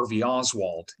Lee Harvey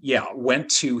Oswald, went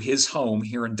to his home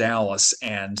here in Dallas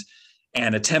and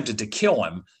attempted to kill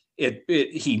him.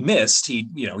 He missed. He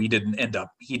didn't end up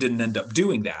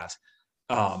doing that.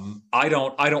 I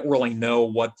don't really know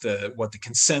what the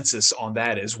consensus on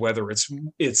that is, whether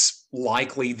it's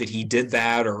likely that he did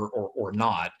that or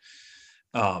not.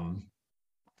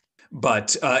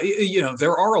 But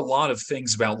there are a lot of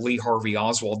things about Lee Harvey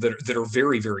Oswald that are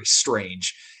very, very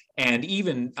strange. And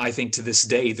even, I think, to this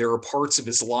day, there are parts of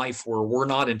his life where we're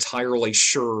not entirely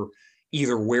sure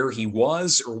either where he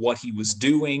was or what he was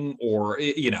doing, or,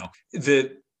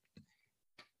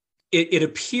 it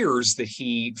appears that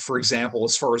he, for example,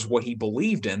 as far as what he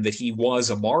believed in, that he was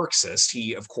a Marxist.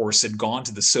 He, of course, had gone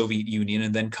to the Soviet Union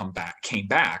and then came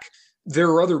back. There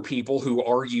are other people who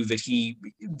argue that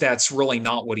that's really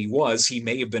not what he was. He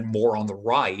may have been more on the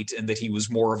right, and that he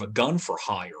was more of a gun for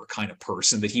hire kind of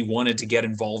person, that he wanted to get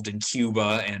involved in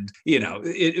Cuba, and,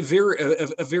 a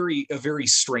very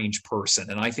strange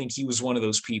person. And I think he was one of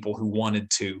those people who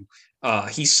wanted to,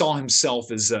 he saw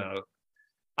himself as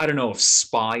I don't know if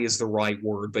spy is the right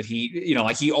word, but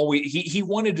he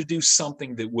wanted to do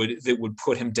something that would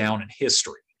put him down in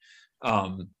history.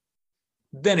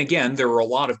 Then again, there are a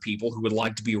lot of people who would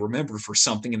like to be remembered for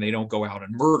something, and they don't go out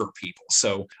and murder people.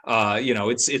 So,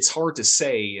 it's hard to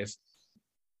say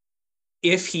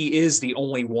if he is the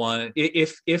only one,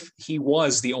 if he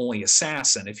was the only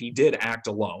assassin, if he did act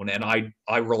alone. And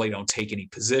I really don't take any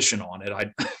position on it.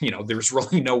 There's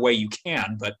really no way you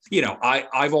can. But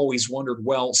I've always wondered,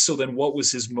 well, so then what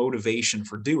was his motivation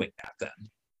for doing that then?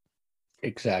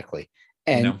 Exactly.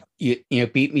 And you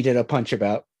beat me to the punch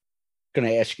about going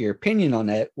to ask your opinion on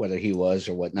that, whether he was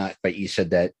or whatnot, but you said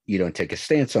that you don't take a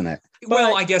stance on that.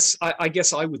 Well, I guess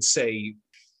I would say,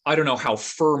 I don't know how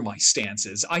firm my stance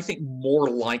is. I think more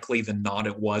likely than not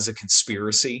it was a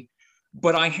conspiracy,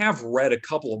 but I have read a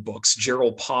couple of books.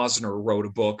 Gerald Posner wrote a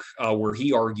book where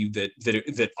he argued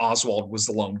that Oswald was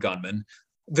the lone gunman.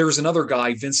 There's another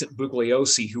guy, Vincent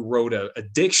Bugliosi, who wrote a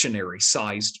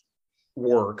dictionary-sized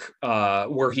work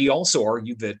where he also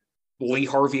argued that Lee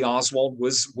Harvey Oswald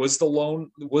was the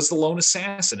lone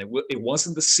assassin. It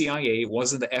wasn't the CIA, it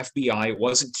wasn't the FBI, it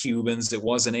wasn't Cubans, it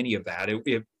wasn't any of that.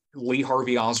 Lee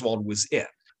Harvey Oswald was it.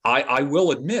 I will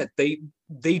admit they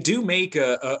do make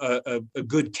a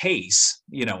good case,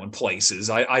 in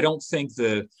places. I don't think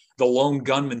the lone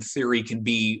gunman theory can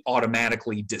be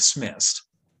automatically dismissed.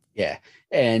 Yeah,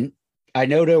 and I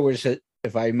know there was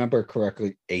if I remember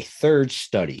correctly, a third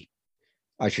study,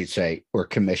 I should say, or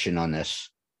commission on this.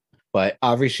 But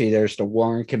obviously, there's the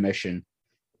Warren Commission,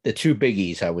 the two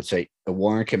biggies, I would say. The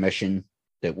Warren Commission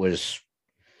that was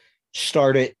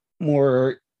started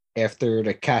more after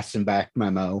the Katzenbach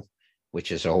memo,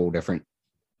 which is a whole different,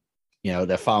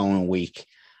 the following week,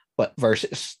 but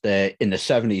versus in the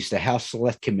 70s, the House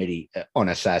Select Committee on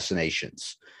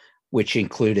Assassinations, which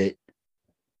included,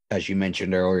 as you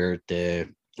mentioned earlier, the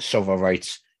civil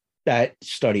rights. That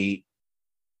study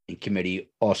and committee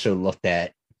also looked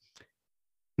at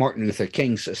Martin Luther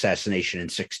King's assassination in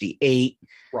 1968.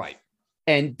 Right.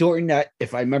 And during that,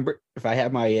 if I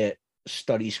have my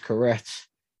studies correct,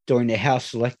 during the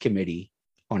House Select Committee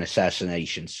on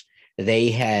Assassinations, they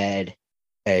had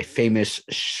a famous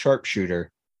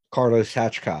sharpshooter, Carlos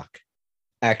Hatchcock,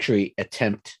 actually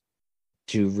attempt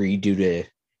to redo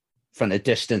from the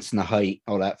distance and the height,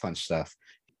 all that fun stuff.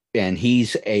 And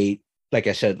he's like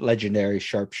I said, legendary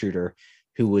sharpshooter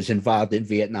who was involved in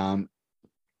Vietnam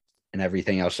and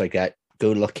everything else like that.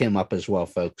 Go look him up as well,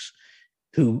 folks,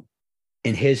 who,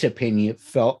 in his opinion,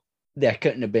 felt that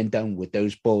couldn't have been done with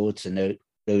those bullets and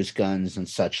those guns and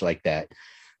such like that.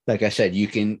 Like I said, you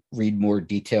can read more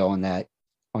detail on that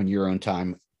on your own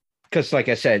time. Because like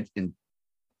I said, in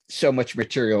so much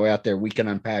material out there, we can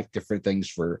unpack different things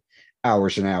for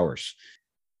hours and hours.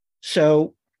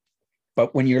 So,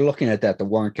 but when you're looking at that, the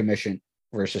Warren Commission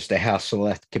versus the House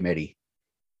Select Committee,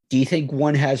 do you think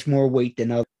one has more weight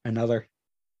than another?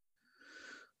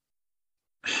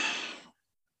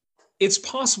 It's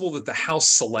possible that the House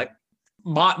Select,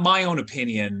 my own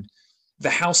opinion, the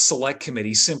House Select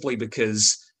Committee, simply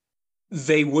because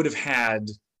they would have had,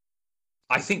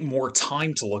 I think, more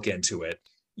time to look into it.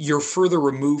 You're further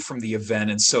removed from the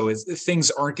event, and so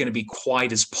things aren't going to be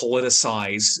quite as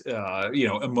politicized,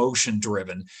 emotion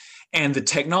driven, and the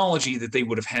technology that they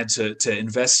would have had to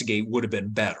investigate would have been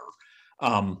better.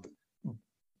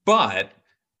 But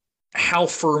how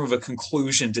firm of a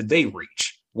conclusion did they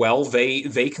reach? Well,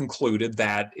 they concluded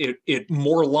that it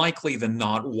more likely than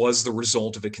not was the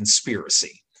result of a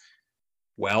conspiracy.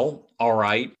 Well, all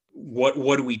right. What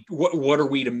are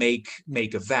we to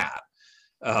make of that?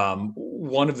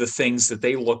 One of the things that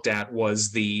they looked at was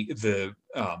the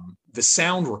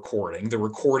sound recording, the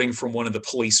recording from one of the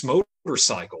police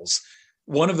motorcycles.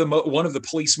 One of the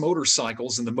police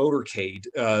motorcycles in the motorcade,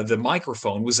 the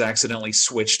microphone was accidentally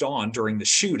switched on during the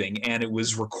shooting, and it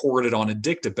was recorded on a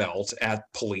dictabelt at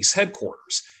police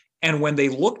headquarters. And when they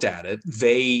looked at it,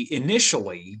 they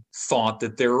initially thought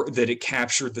that it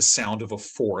captured the sound of a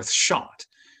fourth shot.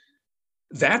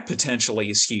 That potentially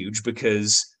is huge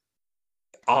because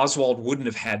Oswald wouldn't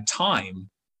have had time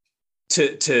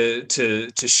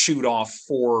to shoot off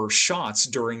 4 shots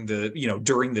during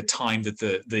the time that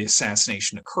the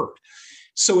assassination occurred.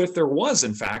 So if there was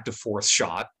in fact a 4th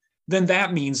shot, then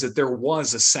that means that there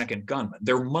was a second gunman.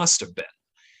 There must have been.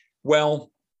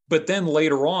 Well, but then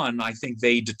later on, I think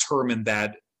they determined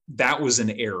that that was an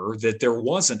error, that there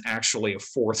wasn't actually a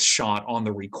fourth shot on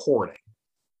the recording.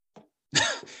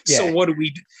 So what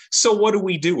do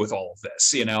we do with all of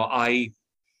this? You know, I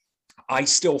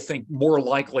still think more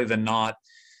likely than not,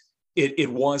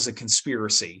 it was a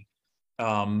conspiracy.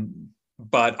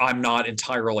 But I'm not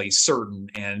entirely certain.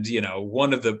 And, you know,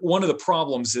 one of the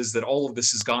problems is that all of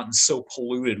this has gotten so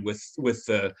polluted with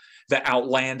the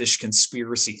outlandish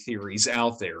conspiracy theories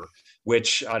out there,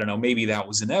 which, I don't know, maybe that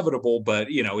was inevitable,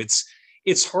 but, you know,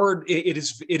 it's hard. It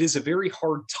is a very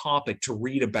hard topic to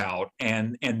read about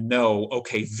and know,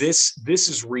 okay, this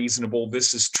is reasonable,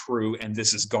 this is true, and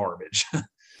this is garbage.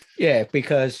 Yeah,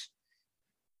 because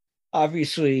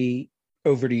obviously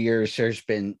over the years, there's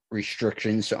been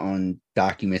restrictions on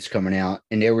documents coming out.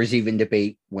 And there was even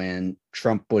debate when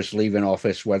Trump was leaving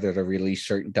office whether to release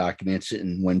certain documents,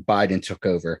 and when Biden took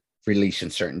over,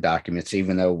 releasing certain documents,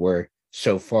 even though we're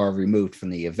so far removed from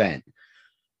the event.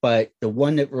 But the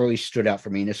one that really stood out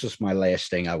for me, and this is my last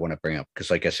thing I want to bring up,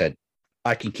 because like I said,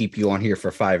 I can keep you on here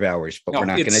for 5 hours, but we're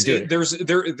not going to do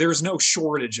it. There's no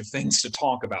shortage of things to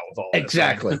talk about with all this.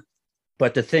 Exactly. Right?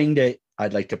 But the thing that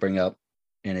I'd like to bring up,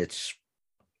 and it's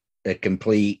a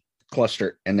complete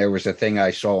cluster, and there was a thing I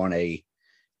saw on a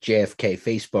JFK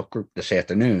Facebook group this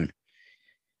afternoon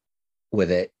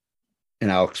with it,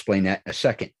 and I'll explain that in a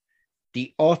second.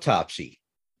 The autopsy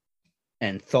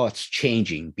and thoughts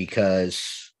changing,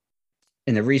 because,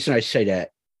 and the reason I say that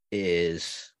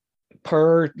is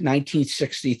per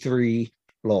 1963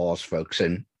 laws, folks,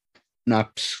 and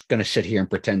not going to sit here and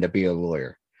pretend to be a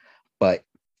lawyer, but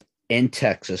in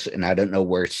Texas, and I don't know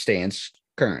where it stands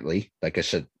currently, like I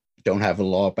said, don't have a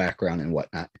law background and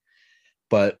whatnot,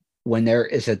 but when there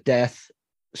is a death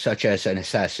such as an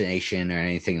assassination or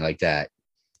anything like that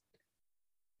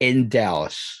in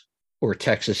Dallas or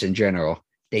Texas in general,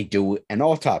 they do an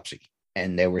autopsy,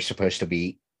 and there was supposed to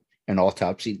be an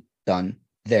autopsy done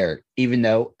there, even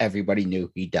though everybody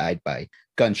knew he died by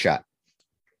gunshot,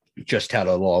 just how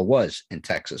the law was in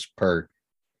Texas per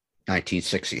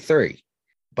 1963.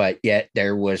 But yet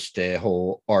there was the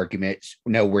whole argument,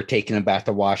 no, we're taking him back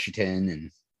to Washington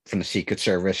and from the Secret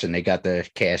Service, and they got the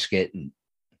casket and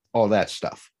all that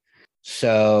stuff.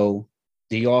 So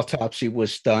the autopsy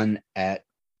was done at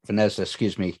Vanessa,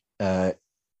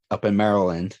 up in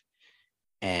Maryland.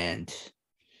 And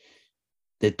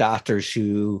the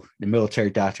military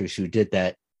doctors who did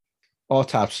that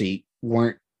autopsy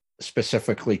weren't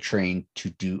specifically trained to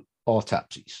do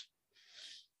autopsies,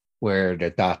 where the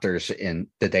doctors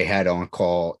that they had on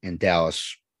call in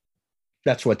Dallas,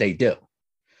 that's what they do.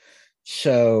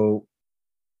 So,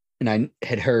 and I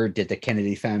had heard that the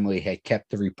Kennedy family had kept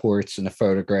the reports and the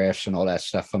photographs and all that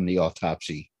stuff from the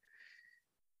autopsy,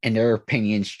 and their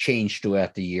opinions changed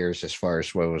throughout the years as far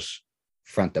as what was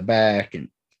front to back and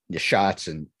the shots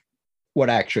and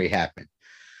what actually happened.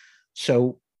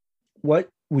 So what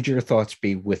would your thoughts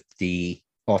be with the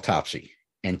autopsy,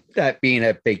 and that being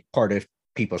a big part of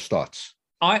people's thoughts?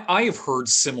 I have heard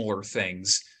similar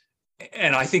things,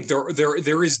 and I think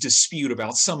there is dispute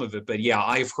about some of it, but yeah,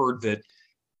 I've heard that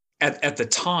at the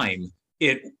time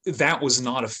that was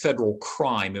not a federal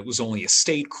crime, it was only a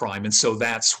state crime, and so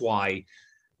that's why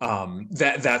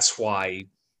that's why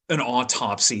an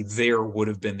autopsy there would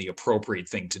have been the appropriate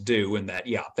thing to do, and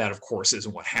that of course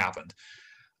isn't what happened.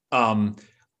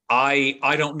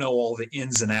 I don't know all the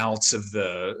ins and outs of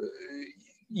the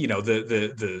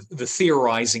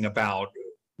theorizing about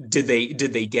did they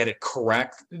get it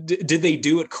correct? Did they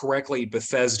do it correctly at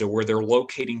Bethesda, where they're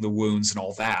locating the wounds and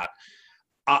all that?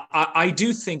 I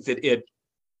do think that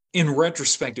in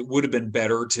retrospect, it would have been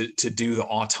better to do the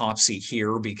autopsy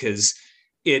here, because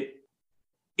it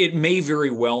may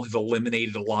very well have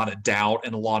eliminated a lot of doubt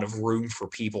and a lot of room for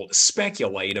people to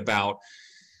speculate about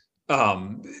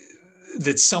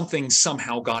that something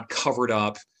somehow got covered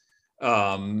up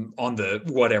on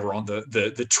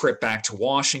the trip back to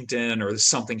Washington, or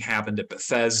something happened at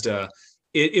Bethesda.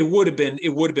 It would have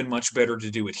been much better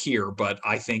to do it here, but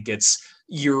I think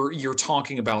you're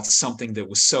talking about something that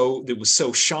was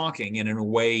so shocking, and in a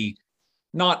way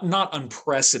not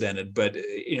unprecedented, but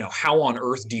how on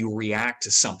earth do you react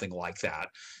to something like that?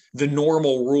 The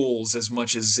normal rules, as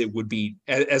much as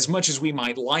we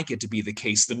might like it to be the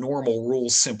case, the normal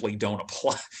rules simply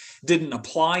didn't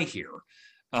apply here.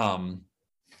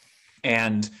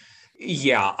 And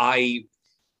yeah,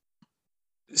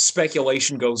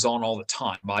 speculation goes on all the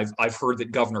time. I've heard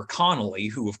that Governor Connolly,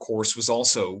 who of course was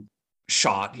also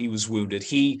shot, he was wounded.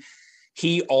 He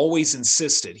always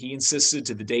insisted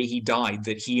to the day he died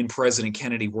that he and President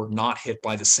Kennedy were not hit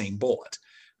by the same bullet.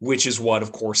 which is what,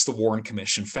 of course, the Warren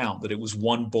Commission found, that it was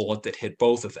one bullet that hit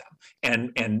both of them.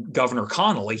 And Governor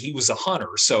Connolly, he was a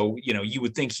hunter, so you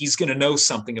would think he's going to know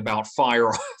something about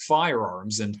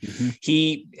firearms, and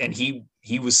he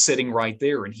was sitting right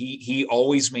there, and he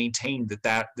always maintained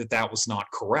that was not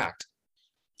correct.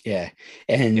 Yeah,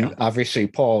 and obviously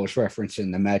Paul was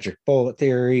referencing the magic bullet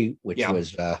theory, which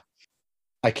was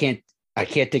I can't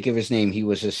think of his name. He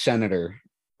was a senator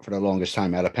for the longest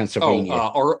time out of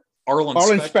Pennsylvania.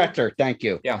 Arlen Specter. Thank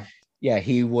you. Yeah,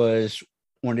 he was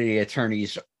one of the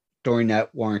attorneys during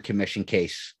that Warren Commission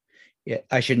case. Yeah,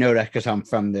 I should know that because I'm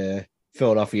from the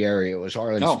Philadelphia area. It was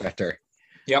Arlen Specter.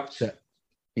 Yep. So,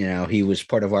 he was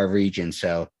part of our region,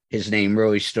 so his name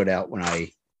really stood out when I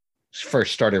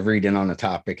first started reading on the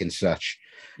topic and such.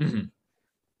 Mm-hmm.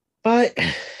 But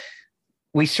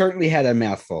we certainly had a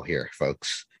mouthful here,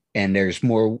 folks, and there's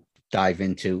more dive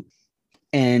into,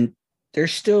 and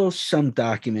there's still some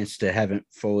documents that haven't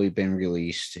fully been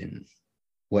released and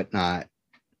whatnot.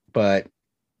 But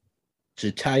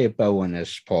to tie a bow on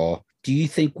this, Paul, do you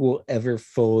think we'll ever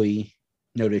fully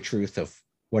know the truth of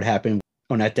what happened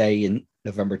on that day in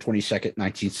November 22nd,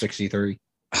 1963?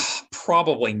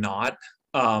 Probably not.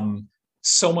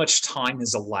 So much time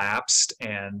has elapsed,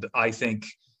 and I think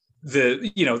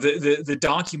the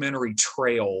documentary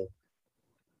trail,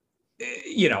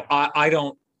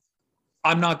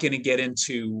 I'm not going to get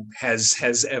into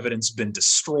has evidence been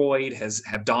destroyed,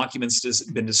 have documents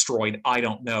been destroyed. I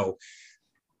don't know.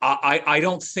 I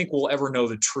don't think we'll ever know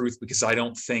the truth, because I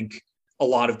don't think a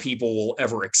lot of people will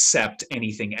ever accept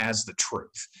anything as the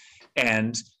truth.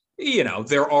 And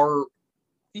there are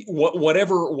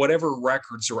whatever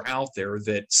records are out there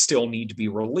that still need to be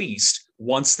released.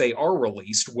 Once they are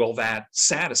released, will that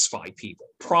satisfy people?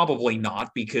 Probably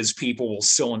not, because people will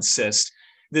still insist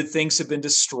that things have been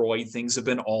destroyed, things have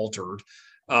been altered.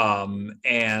 I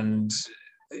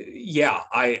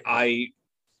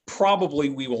probably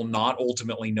we will not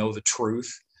ultimately know the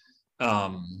truth,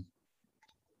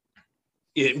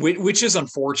 which is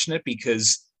unfortunate,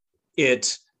 because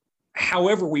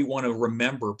however we want to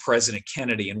remember President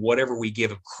Kennedy and whatever we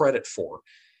give him credit for,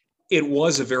 it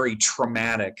was a very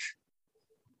traumatic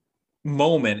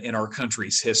moment in our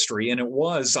country's history, and it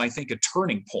was, I think, a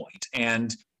turning point,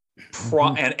 and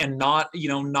not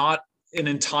an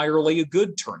entirely a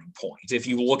good turning point if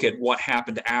you look at what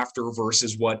happened after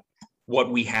versus what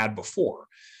we had before.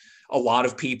 A lot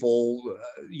of people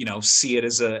see it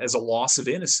as a loss of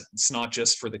innocence, not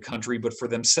just for the country but for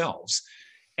themselves,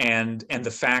 and the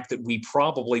fact that we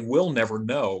probably will never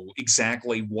know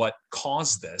exactly what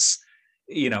caused this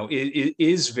it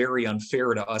is very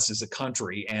unfair to us as a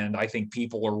country. And I think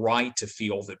people are right to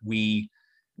feel that we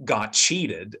got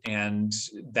cheated, and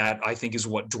that, I think, is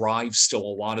what drives still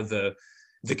a lot of the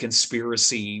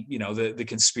conspiracy, the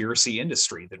conspiracy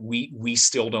industry, that we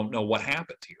still don't know what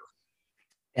happened here.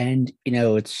 And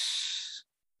it's,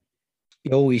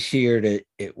 you always hear that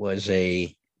it was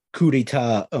a coup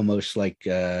d'etat, almost like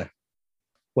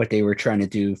what they were trying to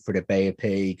do for the Bay of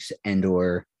Pigs, and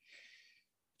or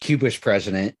Cuba's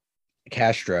president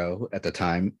Castro at the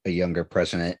time, a younger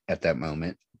president at that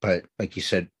moment. But like you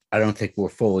said, I don't think we'll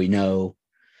fully know.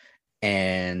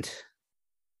 And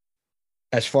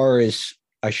as far as,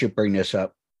 I should bring this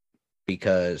up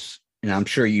because, and I'm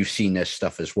sure you've seen this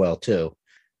stuff as well too,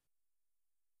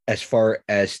 as far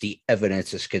as the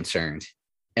evidence is concerned,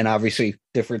 and obviously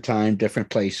different time,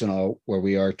 different place and all, where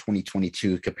we are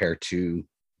 2022 compared to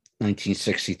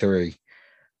 1963.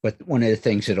 But one of the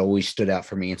things that always stood out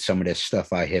for me in some of this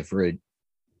stuff I have read,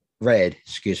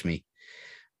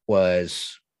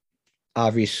 was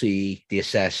obviously the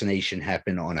assassination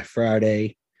happened on a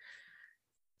Friday.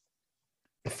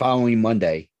 The following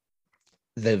Monday,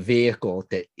 the vehicle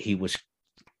that he was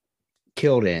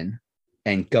killed in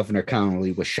and Governor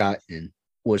Connolly was shot in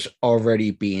was already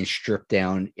being stripped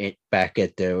down back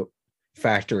at the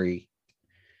factory.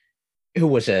 It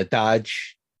was a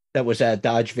Dodge. That was a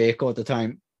Dodge vehicle at the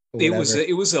time. It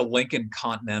was a Lincoln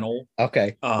Continental.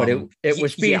 Okay, but it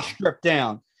was being stripped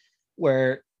down.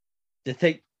 Where the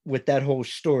thing with that whole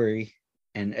story,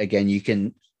 and again, you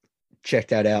can check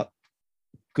that out,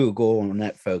 Google on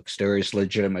that, folks. There is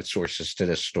legitimate sources to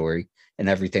this story and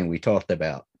everything we talked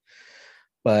about.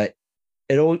 But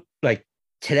it'll, like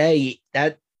today,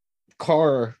 that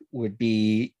car would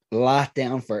be locked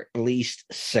down for at least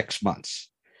 6 months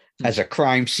as a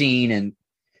crime scene. And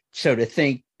so to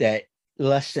think that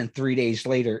less than 3 days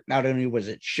later, not only was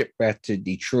it shipped back to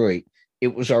Detroit,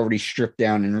 it was already stripped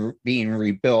down and being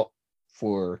rebuilt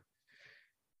to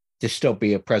still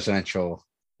be a presidential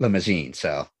limousine.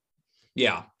 So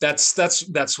yeah, that's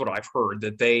what I've heard,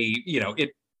 that they,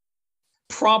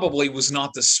 probably was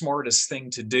not the smartest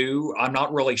thing to do. I'm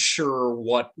not really sure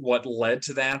what led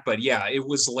to that, but yeah, it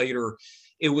was later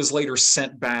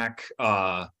sent back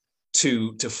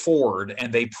to Ford,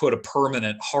 and they put a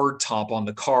permanent hardtop on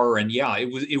the car. And yeah,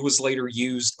 it was later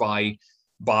used by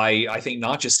I think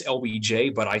not just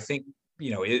LBJ, but I think,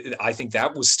 you know, I think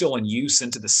that was still in use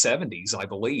into the 70s, I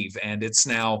believe, and it's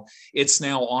now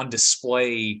on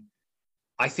display.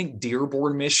 I think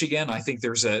Dearborn, Michigan. I think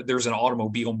there's an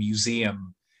automobile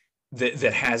museum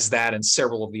that has that and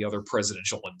several of the other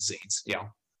presidential limousines. Yeah,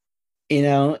 you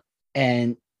know,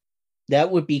 and that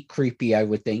would be creepy, I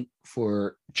would think,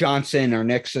 for Johnson or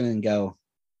Nixon, and go,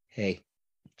 hey,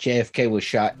 JFK was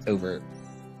shot over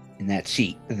in that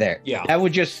seat there. Yeah, that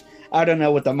would just, I don't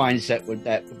know what the mindset would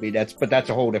be. That's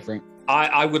a whole different.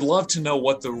 I would love to know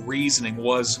what the reasoning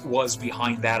was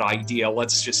behind that idea.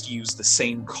 Let's just use the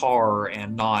same car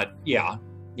and not, yeah.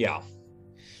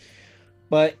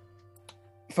 But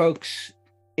folks,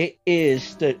 it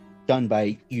is done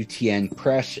by UTN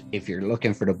Press. If you're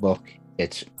looking for the book,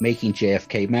 it's Making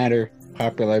JFK Matter,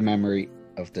 Popular Memory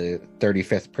of the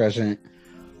 35th President.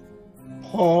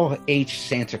 Paul H.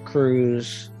 Santa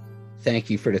Cruz, thank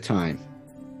you for the time.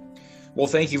 Well,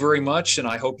 thank you very much, and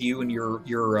I hope you and your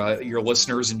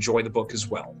listeners enjoy the book as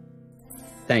well.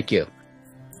 Thank you.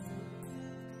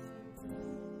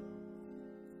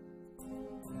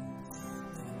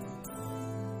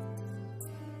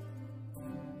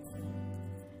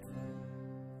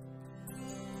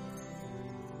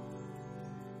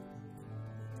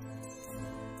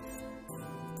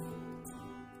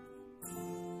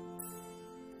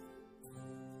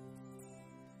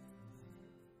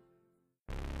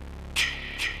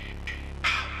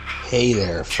 Hey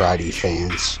there, Friday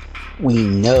fans. We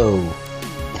know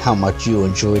how much you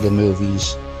enjoy the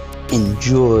movies.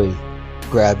 Enjoy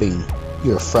grabbing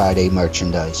your Friday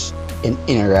merchandise and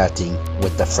interacting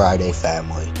with the Friday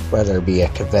family, whether it be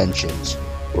at conventions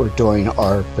or during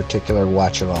our particular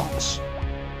watch-alongs.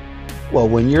 Well,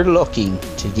 when you're looking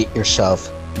to get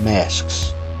yourself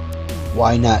masks,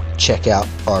 why not check out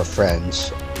our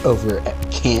friends over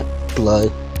at Camp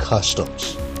Blood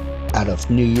Customs out of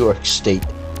New York State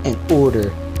and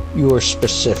order your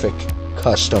specific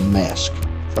custom mask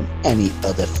from any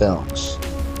of the films.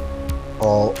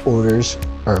 All orders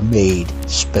are made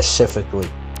specifically.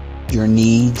 Your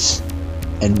needs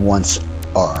and wants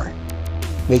are.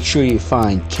 Make sure you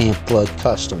find Camp Blood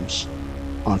Customs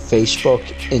on Facebook,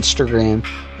 Instagram,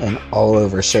 and all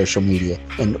over social media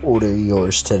and order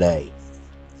yours today.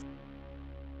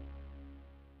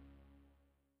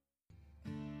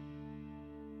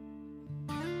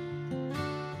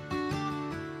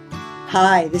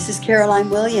 Hi, this is Caroline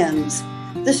Williams,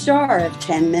 the star of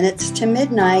 10 Minutes to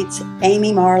Midnight's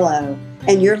Amy Marlowe,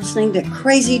 and you're listening to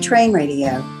Crazy Train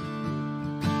Radio.